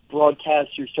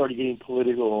broadcasters started getting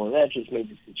political, and that just made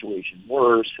the situation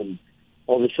worse. And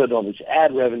all of a sudden, all this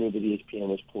ad revenue that ESPN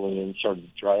was pulling in started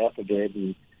to dry up a bit.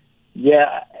 And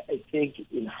yeah, I think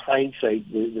in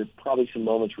hindsight, there's probably some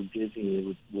moments where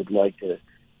Disney would like to.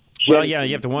 Well, yeah,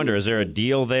 you have to wonder: is there a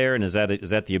deal there, and is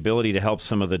that the ability to help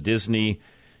some of the Disney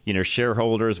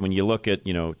shareholders? When you look at,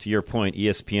 to your point,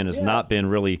 ESPN has not been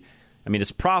really,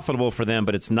 it's profitable for them,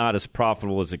 but it's not as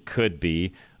profitable as it could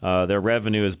be. Their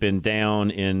revenue has been down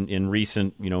in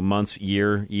recent, months,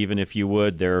 year, even if you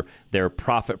would. Their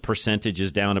profit percentage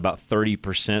is down about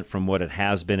 30% from what it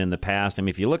has been in the past.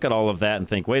 If you look at all of that and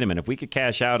think, wait a minute, if we could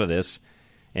cash out of this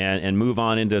and move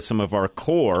on into some of our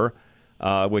core,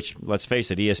 which, let's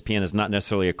face it, ESPN is not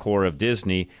necessarily a core of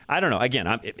Disney. I don't know.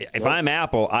 Again, if I'm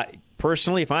Apple,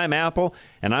 personally, if I'm Apple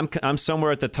and I'm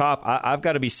somewhere at the top, I've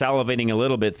got to be salivating a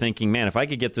little bit thinking, man, if I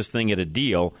could get this thing at a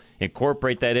deal,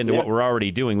 incorporate that into what we're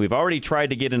already doing. We've already tried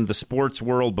to get into the sports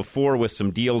world before with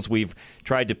some deals we've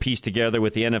tried to piece together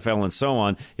with the NFL and so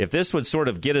on. If this would sort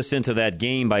of get us into that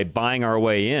game by buying our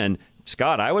way in,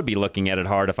 Scott, I would be looking at it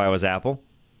hard if I was Apple.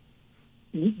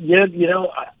 Yeah,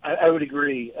 I would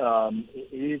agree.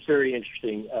 It is very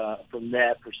interesting from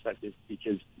that perspective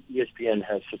because ESPN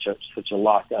has such a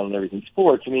lockdown on everything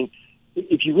sports.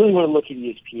 If you really want to look at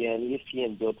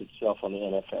ESPN built itself on the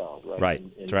NFL, right?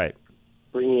 Right, that's right.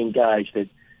 Bringing in guys that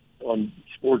on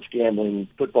sports gambling,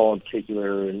 football in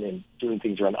particular, and doing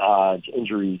things around odds,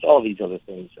 injuries, all these other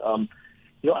things.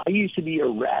 I used to be a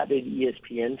rabid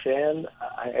ESPN fan.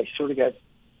 I sort of got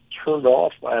turned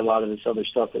off by a lot of this other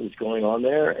stuff that was going on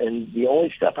there, and the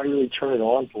only stuff I really turn it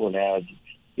on for now is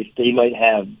if they might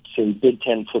have, say, Big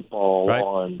Ten football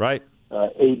on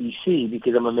ABC,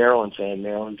 because I'm a Maryland fan.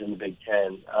 Maryland's in the Big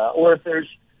Ten. Or if there's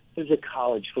a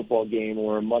college football game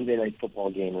or a Monday night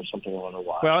football game or something I want to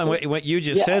watch. Well, and what you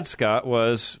just said, Scott,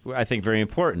 was, I think, very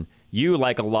important. You,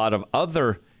 like a lot of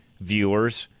other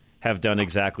viewers, have done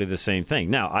exactly the same thing.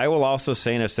 Now, I will also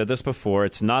say, and I've said this before,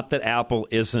 it's not that Apple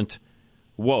isn't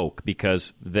woke,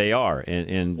 because they are,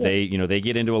 and they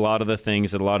get into a lot of the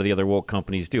things that a lot of the other woke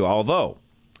companies do. Although,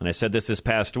 and I said this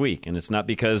past week, and it's not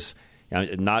because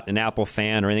I'm not an Apple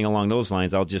fan or anything along those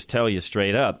lines, I'll just tell you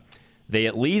straight up, they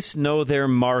at least know their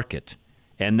market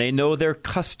and they know their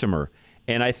customer.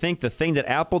 And I think the thing that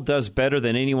Apple does better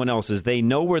than anyone else is they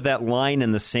know where that line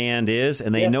in the sand is,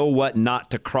 and they know what not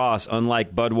to cross,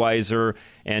 unlike Budweiser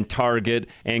and Target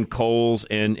and Kohl's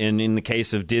and in the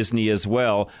case of Disney as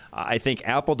well. I think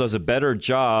Apple does a better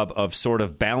job of sort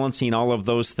of balancing all of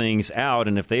those things out.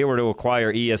 And if they were to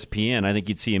acquire ESPN, I think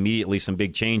you'd see immediately some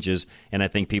big changes, and I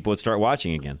think people would start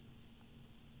watching again.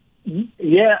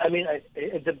 Yeah, at the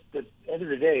end of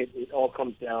the day, it all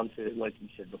comes down to, like you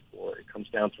said before, it comes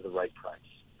down to the right price.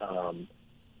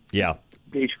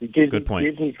 Basically, good point.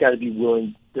 Disney's got to be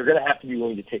willing. They're going to have to be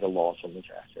willing to take a loss on this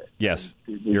asset. Yes,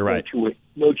 you're right.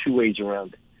 No two ways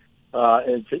around it.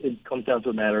 And it comes down to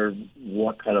a matter of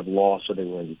what kind of loss are they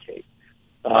willing to take.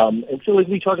 And so, like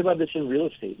we talked about this in real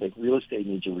estate, like real estate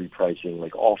needs a repricing,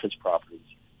 like office properties,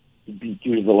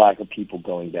 due to the lack of people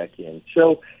going back in.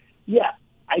 So, yeah,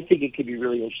 I think it could be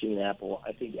really interesting in Apple.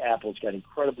 I think Apple's got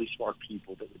incredibly smart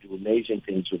people that would do amazing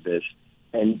things with this.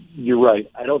 And you're right.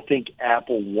 I don't think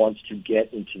Apple wants to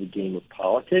get into the game of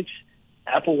politics.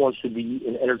 Apple wants to be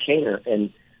an entertainer,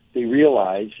 and they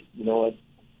realize, you know what,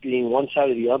 being one side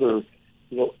or the other,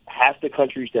 you know, half the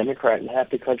country's Democrat and half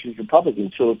the country's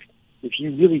Republican. So if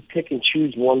you really pick and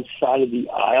choose one side of the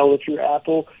aisle, if you're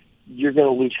Apple, you're going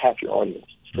to lose half your audience.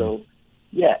 So,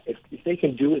 yeah, if they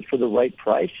can do it for the right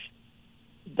price,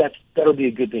 that'll be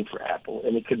a good thing for Apple,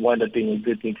 and it could wind up being a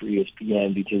good thing for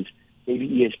ESPN because maybe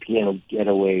ESPN will get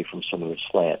away from some of the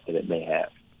slant that it may have.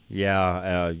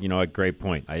 Yeah, a great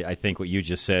point. I think what you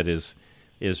just said is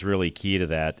really key to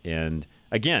that. And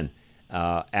again,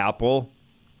 Apple,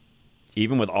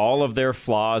 even with all of their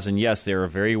flaws, and yes, they're a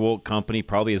very woke company,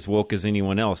 probably as woke as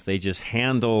anyone else, they just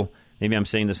handle, maybe I'm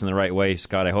saying this in the right way,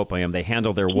 Scott, I hope I am, they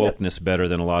handle their wokeness better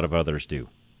than a lot of others do.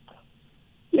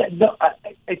 Yeah, no,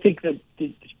 I think that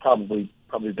it's probably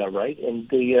about right.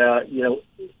 And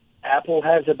Apple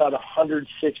has about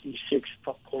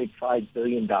 $166.5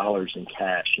 billion in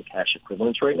cash and cash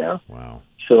equivalents right now. Wow.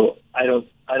 So I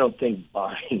don't think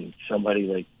buying somebody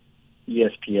like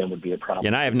ESPN would be a problem.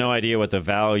 And I have no idea what the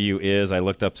value is. I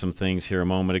looked up some things here a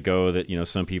moment ago that,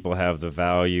 some people have the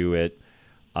value at,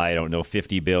 I don't know,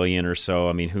 $50 billion or so.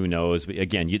 I mean, who knows? But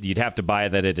again, you'd have to buy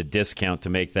that at a discount to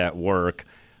make that work.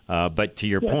 But to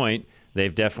your point,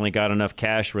 they've definitely got enough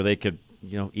cash where they could,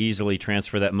 easily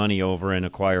transfer that money over and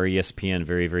acquire ESPN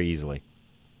very, very easily.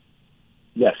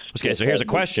 Yes. Okay, so here's a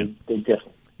question. They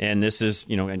definitely. And this is,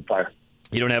 and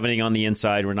you don't have anything on the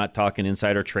inside. We're not talking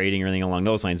insider trading or anything along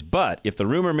those lines. But if the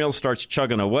rumor mill starts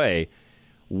chugging away,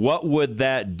 what would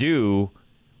that do?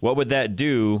 What would that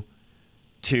do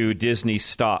to Disney's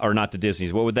stock, or not to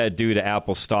Disney's? What would that do to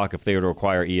Apple's stock if they were to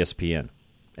acquire ESPN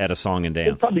at a song and dance?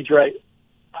 It'd probably drag.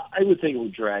 I would think it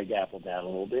would drag Apple down a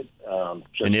little bit.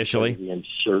 Initially, the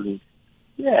uncertain.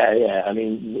 Yeah. I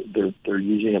mean, they're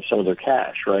using up some of their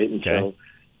cash, right? And so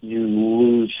you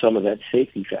lose some of that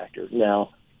safety factor. Now,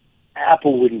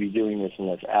 Apple wouldn't be doing this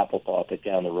unless Apple thought that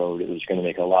down the road it was going to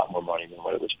make a lot more money than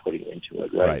what it was putting into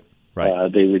it, right?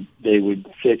 Right. They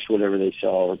would fix whatever they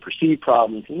saw or perceived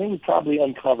problems, and they would probably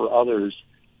uncover others.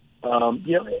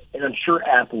 And I'm sure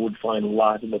Apple would find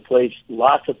lots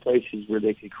of places where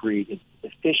they could create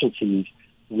efficiencies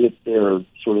with their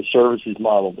sort of services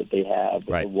model that they have,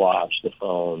 the watch, the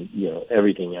phone,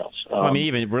 everything else.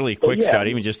 Even really quick, Scott,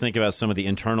 even just think about some of the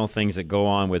internal things that go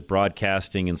on with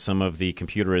broadcasting and some of the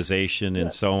computerization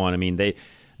and so on. I mean,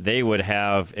 they would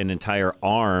have an entire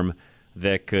arm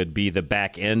that could be the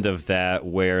back end of that,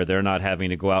 where they're not having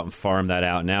to go out and farm that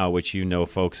out now, which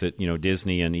folks at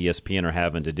Disney and ESPN are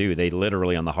having to do. They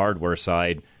literally, on the hardware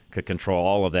side, could control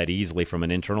all of that easily from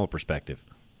an internal perspective.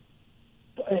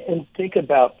 And think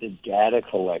about the data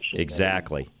collection.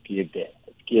 Exactly. Give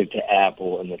to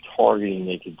Apple and the targeting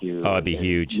they could do. Oh, it'd be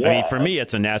huge. Yeah. I mean, for me,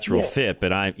 it's a natural fit,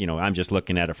 but I'm just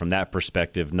looking at it from that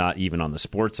perspective, not even on the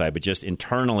sports side, but just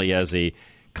internally as a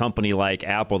company like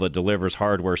Apple that delivers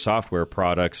hardware, software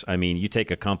products. I mean, you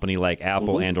take a company like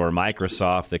Apple and or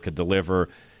Microsoft that could deliver,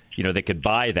 they could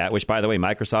buy that, which, by the way,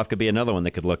 Microsoft could be another one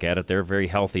that could look at it. They're very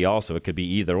healthy also. It could be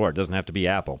either or. It doesn't have to be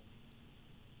Apple.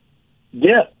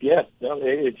 Yeah. No,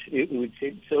 it would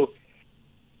take so.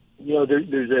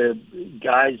 There's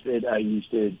guys that I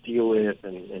used to deal with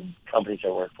and companies I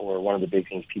work for. One of the big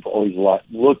things people always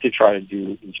look to try to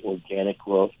do is organic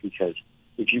growth, because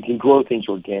if you can grow things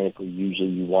organically, usually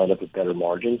you wind up with better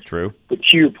margins. True. But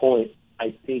to your point,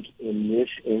 I think in this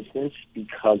instance,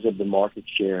 because of the market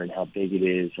share and how big it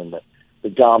is and the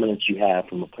dominance you have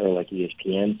from a player like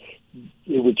ESPN,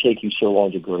 it would take you so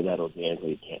long to grow that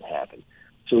organically, it can't happen.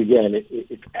 So again,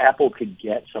 if Apple could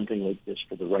get something like this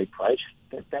for the right price,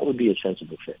 that would be a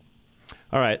sensible fit.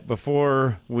 All right,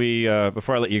 before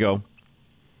I let you go,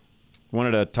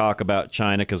 wanted to talk about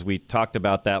China, because we talked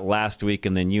about that last week,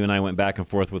 and then you and I went back and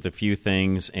forth with a few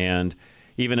things. And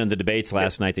even in the debates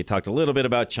last night, they talked a little bit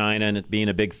about China and it being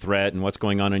a big threat and what's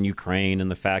going on in Ukraine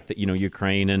and the fact that,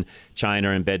 Ukraine and China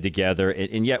are in bed together.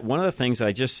 And yet one of the things that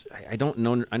I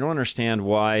don't understand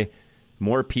why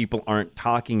more people aren't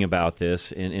talking about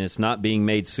this, and it's not being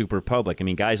made super public. I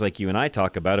mean, guys like you and I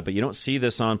talk about it, but you don't see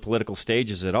this on political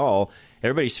stages at all.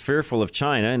 Everybody's fearful of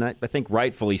China, and I think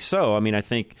rightfully so. I mean, I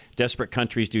think desperate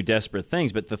countries do desperate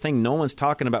things, but the thing no one's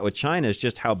talking about with China is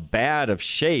just how bad of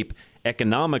shape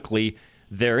economically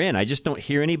they're in. I just don't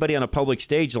hear anybody on a public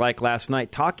stage like last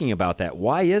night talking about that.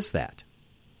 Why is that?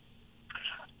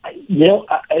 I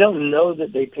don't know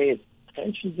that they pay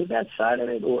attention to that side of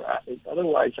it, or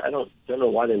otherwise, I don't know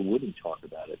why they wouldn't talk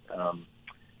about it.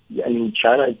 I mean,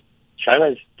 China's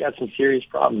got some serious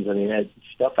problems. I mean, that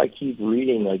stuff I keep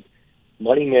reading, like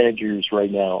money managers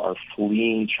right now are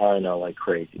fleeing China like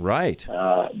crazy. Right.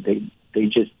 They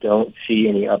just don't see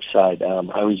any upside.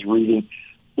 I was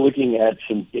looking at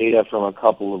some data from a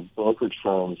couple of brokerage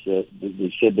firms that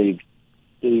they said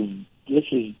this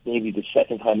is maybe the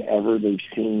second time ever they've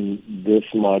seen this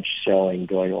much selling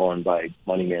going on by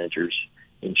money managers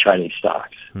in Chinese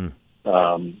stocks. And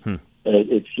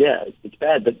it's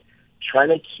bad. But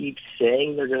China keeps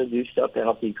saying they're going to do stuff to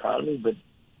help the economy, but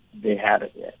they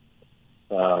haven't yet.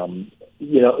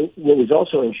 What was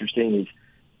also interesting is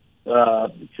so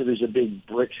there's a big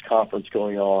BRICS conference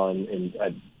going on,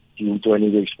 and do I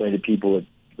need to explain to people what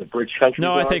the BRICS countries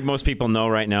No, are? I think most people know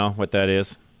right now what that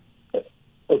is.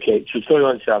 Okay, so it's going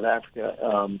on in South Africa.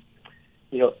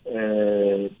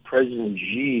 President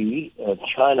Xi of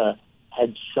China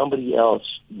had somebody else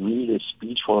read a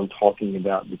speech for him talking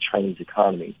about the Chinese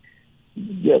economy.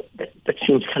 Yeah, that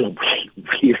seems kind of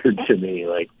weird to me.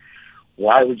 Like,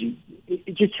 why would you?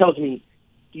 It just tells me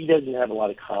he doesn't have a lot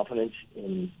of confidence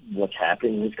in what's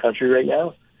happening in his country right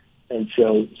now. And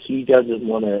so he doesn't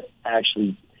want to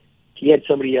actually, he had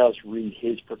somebody else read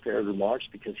his prepared remarks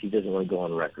because he doesn't want to go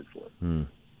on record for it.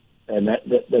 And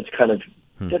that's kind of,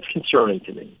 that's concerning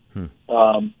to me.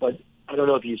 But I don't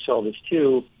know if you saw this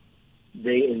too.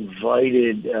 They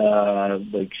invited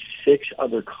like 6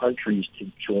 other countries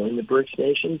to join the BRICS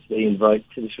nations. This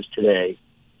was today.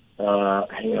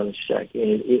 Hang on a second.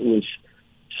 It was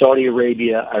Saudi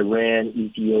Arabia, Iran,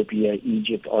 Ethiopia,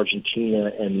 Egypt,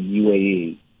 Argentina, and the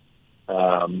UAE.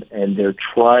 And they're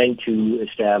trying to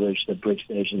establish the BRICS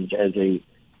nations as a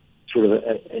sort of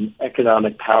an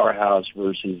economic powerhouse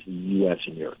versus the U.S.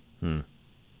 and Europe.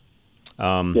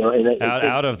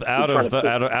 Out of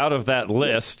that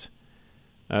list,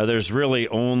 there's really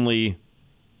only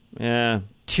 2. I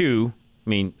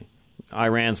mean,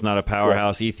 Iran's not a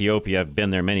powerhouse. Yeah. Ethiopia, I've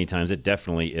been there many times. It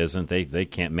definitely isn't. They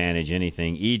can't manage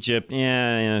anything. Egypt,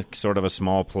 sort of a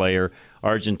small player.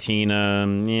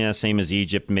 Argentina, same as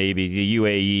Egypt maybe. The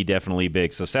UAE, definitely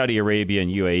big. So Saudi Arabia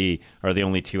and UAE are the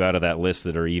only 2 out of that list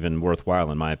that are even worthwhile,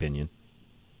 in my opinion.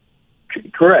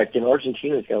 Correct. And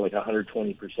Argentina's got like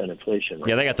 120% inflation. Right?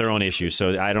 Yeah, they got their own issues,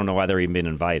 so I don't know why they're even being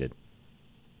invited.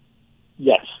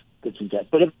 Yes, that's exact.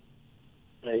 But if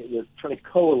they're trying to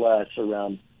coalesce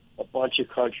around a bunch of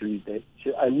countries,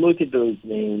 I look at those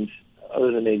names,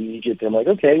 other than maybe Egypt, I'm like,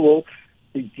 okay, well,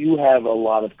 they do have a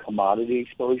lot of commodity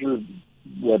exposure,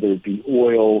 whether it be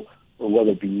oil or whether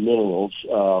it be minerals,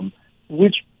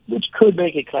 which could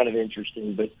make it kind of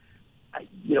interesting. But I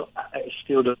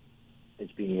still don't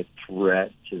as being a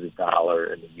threat to the dollar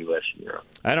and the U.S. and Europe.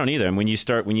 I don't either. And when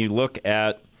you look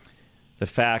at the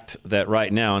fact that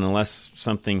right now, and unless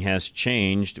something has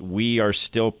changed, we are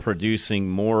still producing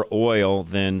more oil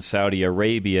than Saudi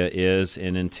Arabia is,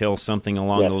 and until something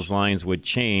along those lines would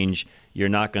change, you're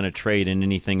not going to trade in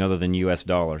anything other than U.S.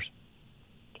 dollars.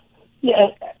 Yeah,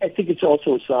 I think it's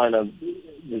also a sign of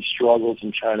the struggles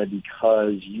in China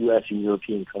because U.S. and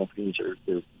European companies are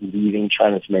leaving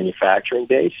China's manufacturing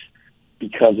base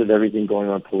because of everything going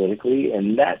on politically,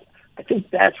 and that I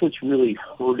think that's what's really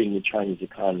hurting the Chinese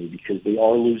economy because they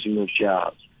are losing those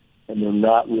jobs, and they're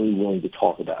not really willing to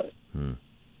talk about it.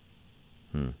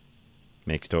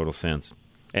 Makes total sense.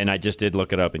 And I just did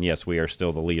look it up, and yes, we are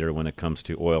still the leader when it comes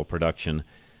to oil production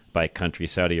by country.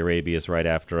 Saudi Arabia is right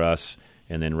after us,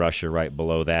 and then Russia right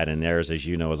below that. And theirs, as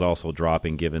you know, is also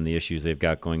dropping given the issues they've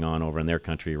got going on over in their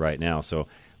country right now. So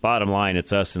bottom line,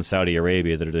 it's us and Saudi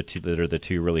Arabia that are the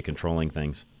two really controlling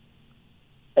things.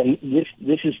 And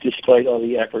this is despite all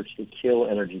the efforts to kill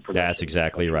energy production. That's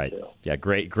exactly right. Yeah,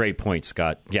 great point,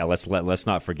 Scott. Yeah, let's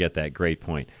not forget that. Great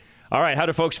point. All right, how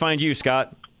do folks find you,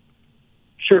 Scott?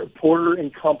 Sure,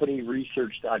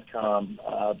 PorterandCompanyResearch.com.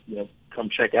 Come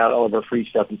check out all of our free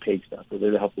stuff and paid stuff. We're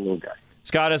there to help the little guy.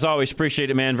 Scott, as always,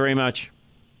 appreciate it, man, very much.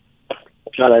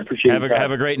 John, I appreciate it.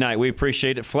 Have a great night. We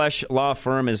appreciate it. Flesh Law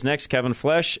Firm is next, Kevin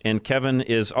Flesh. And Kevin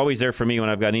is always there for me when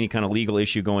I've got any kind of legal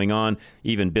issue going on,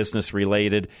 even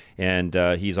business-related. And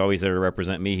he's always there to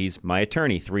represent me. He's my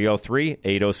attorney,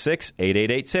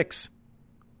 303-806-8886.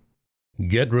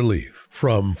 Get relief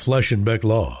from Flesh and Beck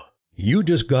Law. You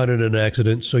just got in an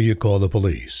accident, so you call the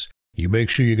police. You make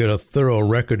sure you get a thorough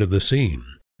record of the scene.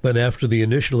 Then after the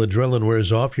initial adrenaline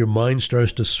wears off, your mind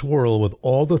starts to swirl with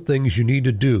all the things you need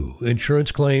to do,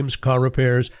 insurance claims, car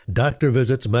repairs, doctor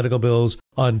visits, medical bills,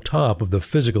 on top of the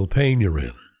physical pain you're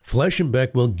in. Flesh and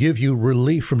Beck will give you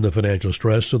relief from the financial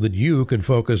stress so that you can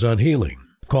focus on healing.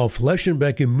 Call Flesh and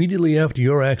Beck immediately after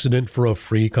your accident for a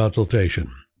free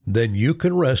consultation. Then you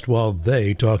can rest while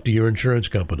they talk to your insurance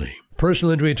company.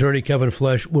 Personal injury attorney Kevin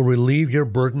Flesh will relieve your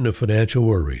burden of financial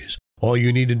worries. All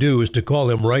you need to do is to call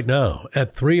him right now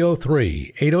at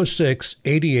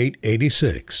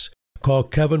 303-806-8886. Call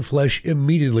Kevin Flesh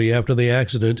immediately after the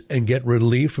accident and get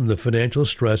relief from the financial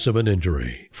stress of an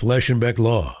injury. Flesh and Beck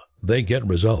Law. They get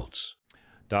results.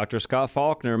 Dr. Scott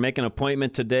Faulkner, make an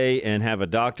appointment today and have a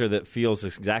doctor that feels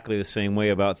exactly the same way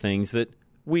about things that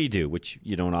we do, which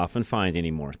you don't often find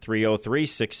anymore.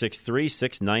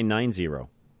 303-663-6990.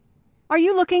 Are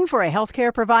you looking for a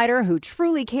healthcare provider who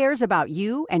truly cares about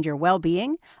you and your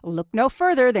well-being? Look no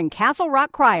further than Castle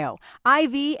Rock Cryo,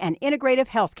 IV and integrative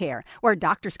healthcare, where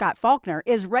Dr. Scott Faulkner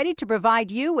is ready to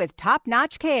provide you with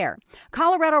top-notch care.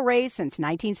 Colorado raised since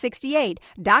 1968,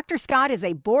 Dr. Scott is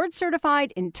a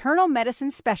board-certified internal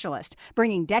medicine specialist,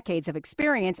 bringing decades of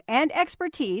experience and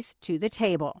expertise to the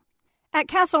table. At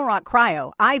Castle Rock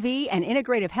Cryo, IV, and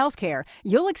Integrative Healthcare,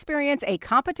 you'll experience a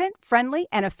competent, friendly,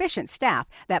 and efficient staff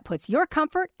that puts your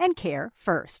comfort and care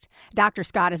first. Dr.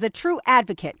 Scott is a true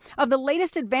advocate of the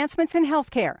latest advancements in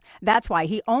healthcare. That's why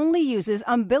he only uses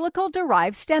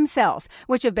umbilical-derived stem cells,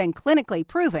 which have been clinically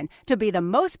proven to be the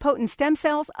most potent stem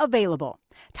cells available.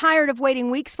 Tired of waiting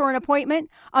weeks for an appointment?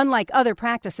 Unlike other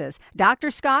practices,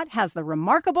 Dr. Scott has the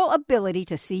remarkable ability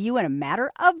to see you in a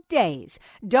matter of days.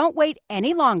 Don't wait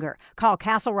any longer. Call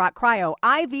Castle Rock Cryo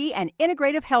IV and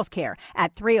Integrative Healthcare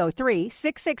at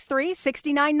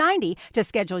 303-663-6990 to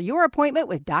schedule your appointment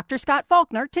with Dr. Scott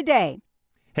Faulkner today.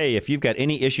 Hey, if you've got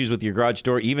any issues with your garage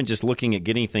door, even just looking at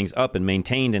getting things up and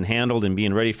maintained and handled and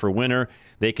being ready for winter,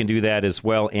 they can do that as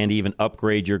well and even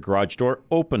upgrade your garage door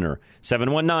opener.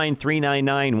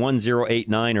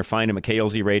 719-399-1089 or find them at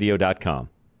klzradio.com.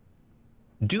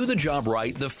 Do the job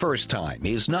right the first time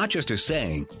is not just a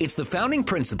saying, it's the founding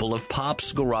principle of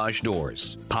Pop's Garage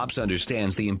Doors. Pop's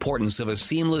understands the importance of a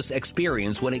seamless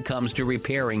experience when it comes to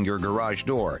repairing your garage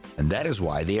door, and that is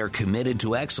why they are committed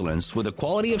to excellence with a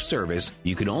quality of service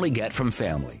you can only get from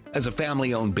family. As a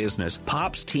family-owned business,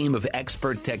 Pop's team of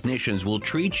expert technicians will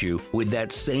treat you with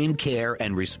that same care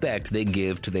and respect they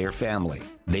give to their family.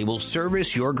 They will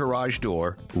service your garage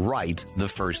door right the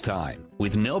first time,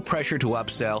 with no pressure to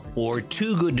upsell or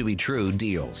too good to be true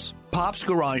deals. Pop's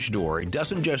Garage Door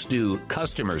doesn't just do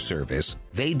customer service,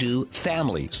 they do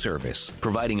family service,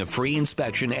 providing a free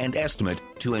inspection and estimate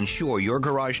to ensure your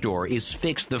garage door is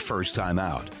fixed the first time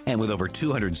out. And with over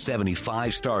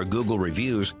 275-star Google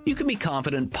reviews, you can be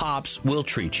confident Pop's will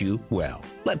treat you well.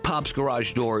 Let Pop's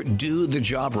Garage Door do the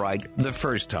job right the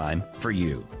first time for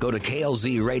you. Go to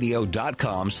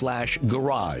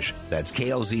klzradio.com/garage. That's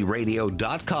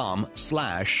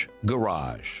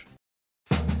klzradio.com/garage.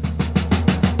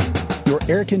 Your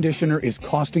air conditioner is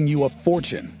costing you a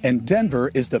fortune, and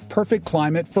Denver is the perfect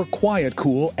climate for quiet,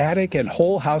 cool attic and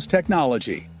whole house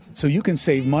technology, so you can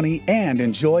save money and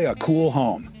enjoy a cool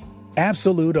home.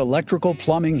 Absolute Electrical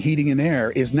Plumbing, Heating, and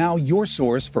Air is now your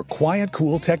source for quiet,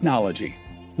 cool technology.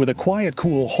 With a quiet,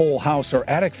 cool whole house or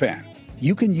attic fan,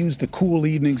 you can use the cool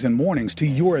evenings and mornings to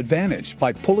your advantage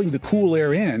by pulling the cool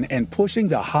air in and pushing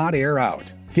the hot air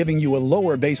out, giving you a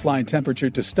lower baseline temperature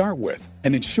to start with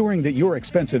and ensuring that your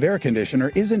expensive air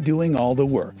conditioner isn't doing all the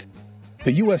work.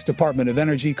 The U.S. Department of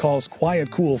Energy calls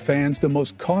quiet, cool fans the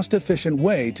most cost-efficient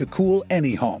way to cool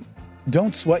any home.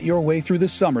 Don't sweat your way through the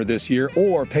summer this year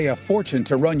or pay a fortune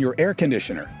to run your air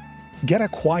conditioner. Get a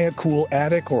quiet, cool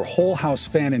attic or whole house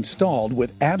fan installed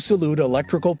with Absolute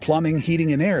Electrical Plumbing,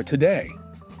 Heating, and Air today.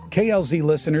 KLZ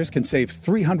listeners can save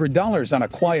 $300 on a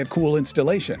quiet, cool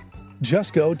installation.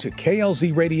 Just go to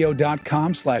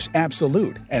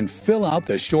klzradio.com/absolute and fill out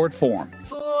the short form.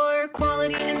 For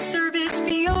quality and service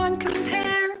beyond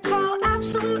compare, call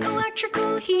Absolute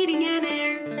Electrical Heating and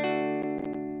Air.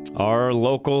 Our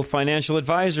local financial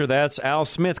advisor, that's Al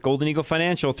Smith, Golden Eagle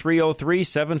Financial,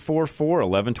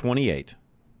 303-744-1128.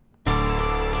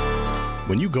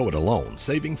 When you go it alone,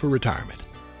 saving for retirement,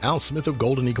 Al Smith of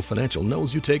Golden Eagle Financial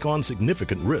knows you take on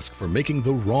significant risk for making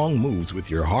the wrong moves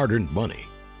with your hard-earned money.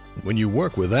 When you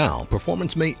work with Al,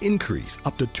 performance may increase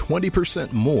up to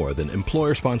 20% more than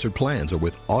employer-sponsored plans or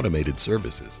with automated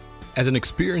services. As an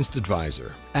experienced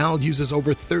advisor, Al uses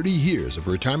over 30 years of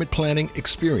retirement planning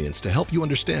experience to help you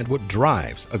understand what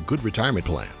drives a good retirement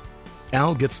plan.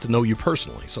 Al gets to know you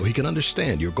personally so he can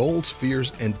understand your goals,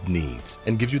 fears, and needs,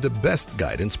 and gives you the best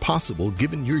guidance possible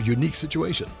given your unique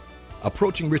situation.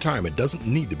 Approaching retirement doesn't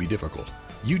need to be difficult.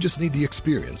 You just need the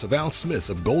experience of Al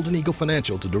Smith of Golden Eagle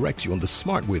Financial to direct you on the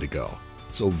smart way to go.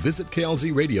 So visit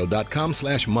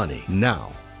klzradio.com/money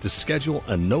now to schedule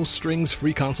a no-strings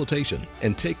free consultation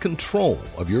and take control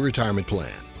of your retirement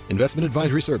plan. Investment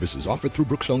advisory services offered through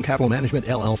Brookstone Capital Management,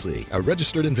 LLC, a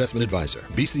registered investment advisor.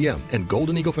 BCM and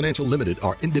Golden Eagle Financial Limited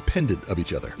are independent of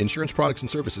each other. Insurance products and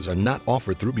services are not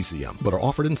offered through BCM, but are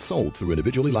offered and sold through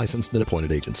individually licensed and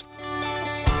appointed agents.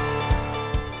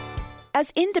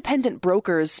 As independent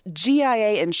brokers,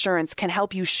 GIA Insurance can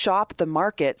help you shop the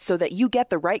market so that you get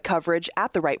the right coverage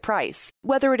at the right price.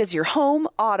 Whether it is your home,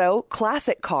 auto,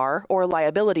 classic car, or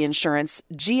liability insurance,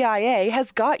 GIA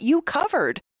has got you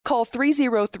covered. Call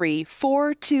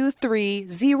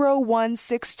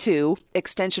 303-423-0162,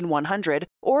 extension 100,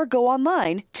 or go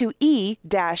online to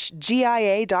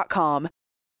e-gia.com.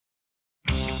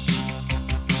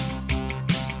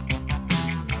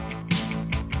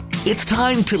 It's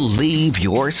time to leave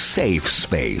your safe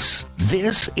space.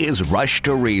 This is Rush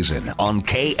to Reason on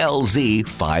KLZ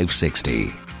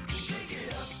 560.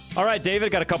 All right,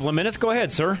 David, got a couple of minutes. Go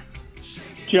ahead, sir.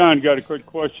 John, got a quick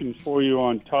question for you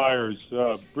on tires.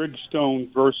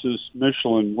 Bridgestone versus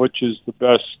Michelin, which is the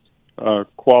best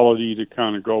quality to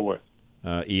kind of go with?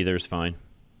 Either's fine.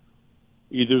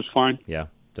 Either's fine? Yeah,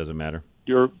 doesn't matter.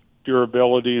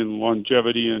 Durability and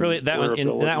longevity and really that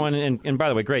one, and by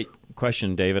the way, great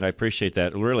question, David. I appreciate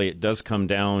that. Really, it does come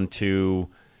down to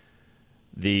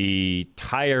the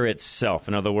tire itself.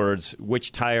 In other words,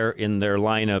 which tire in their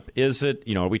lineup is it?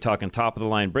 Are we talking top of the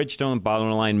line Bridgestone, bottom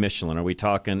of the line Michelin? Are we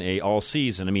talking a all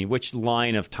season? I mean, which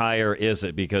line of tire is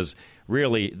it? Because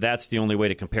really, that's the only way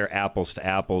to compare apples to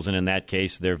apples, and in that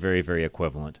case, they're very, very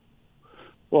equivalent.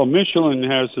 Well, Michelin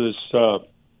has this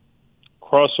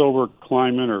crossover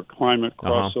climate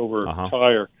crossover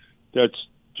tire that's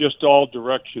just all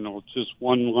directional. It's just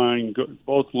one line,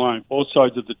 both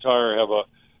sides of the tire have a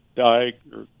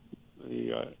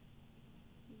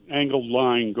angled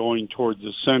line going towards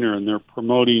the center, and they're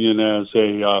promoting it as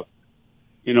a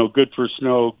good for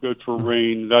snow, good for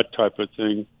rain, that type of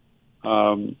thing.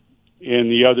 And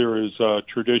the other is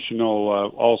traditional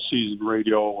all-season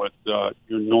radial with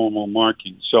your normal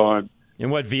marking. So in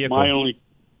what vehicle? My only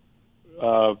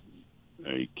a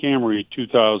Camry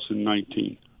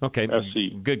 2019. Okay,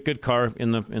 SE. Good car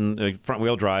in the front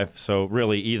wheel drive. So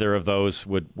really, either of those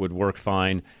would work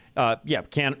fine.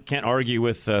 Can't argue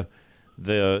with the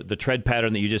tread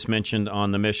pattern that you just mentioned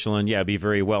on the Michelin. Yeah, be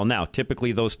very well. Now,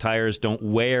 typically those tires don't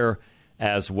wear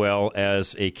as well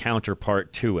as a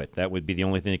counterpart to it. That would be the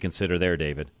only thing to consider there,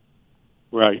 David.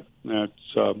 Right. That's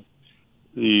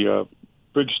the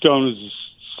Bridgestone is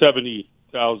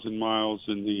 70,000 miles,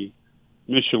 and the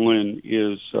Michelin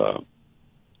is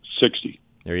 60.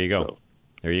 There you go. So,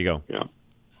 there you go. Yeah.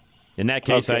 In that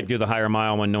case, okay. I'd do the higher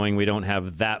mile one, knowing we don't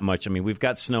have that much. I mean, we've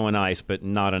got snow and ice, but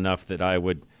not enough that I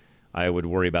would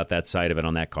worry about that side of it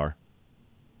on that car.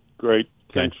 Great.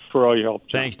 Okay. Thanks for all your help,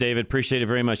 John. Thanks, David. Appreciate it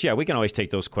very much. Yeah, we can always take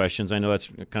those questions. I know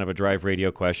that's kind of a drive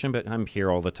radio question, but I'm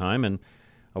here all the time, and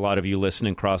a lot of you listen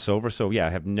and cross over. So, yeah, I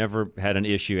have never had an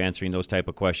issue answering those type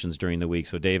of questions during the week.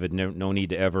 So, David, no need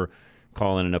to ever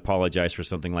call in and apologize for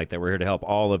something like that. We're here to help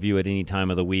all of you at any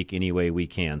time of the week, any way we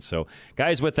can. So,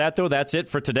 guys, with that, though, that's it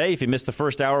for today. If you missed the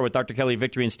first hour with Dr. Kelly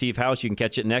Victory and Steve House, you can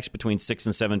catch it next between 6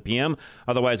 and 7 p.m.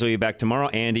 Otherwise, we'll be back tomorrow.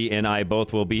 Andy and I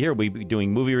both will be here. We'll be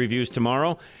doing movie reviews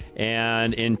tomorrow.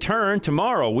 And in turn,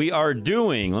 tomorrow, we are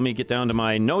doing, let me get down to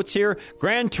my notes here,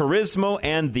 Gran Turismo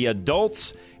and the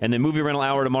Adults, and then movie rental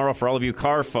hour tomorrow for all of you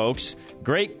car folks.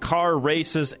 Great car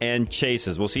races and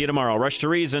chases. We'll see you tomorrow. Rush to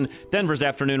Reason, Denver's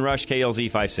Afternoon Rush, KLZ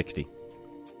 560.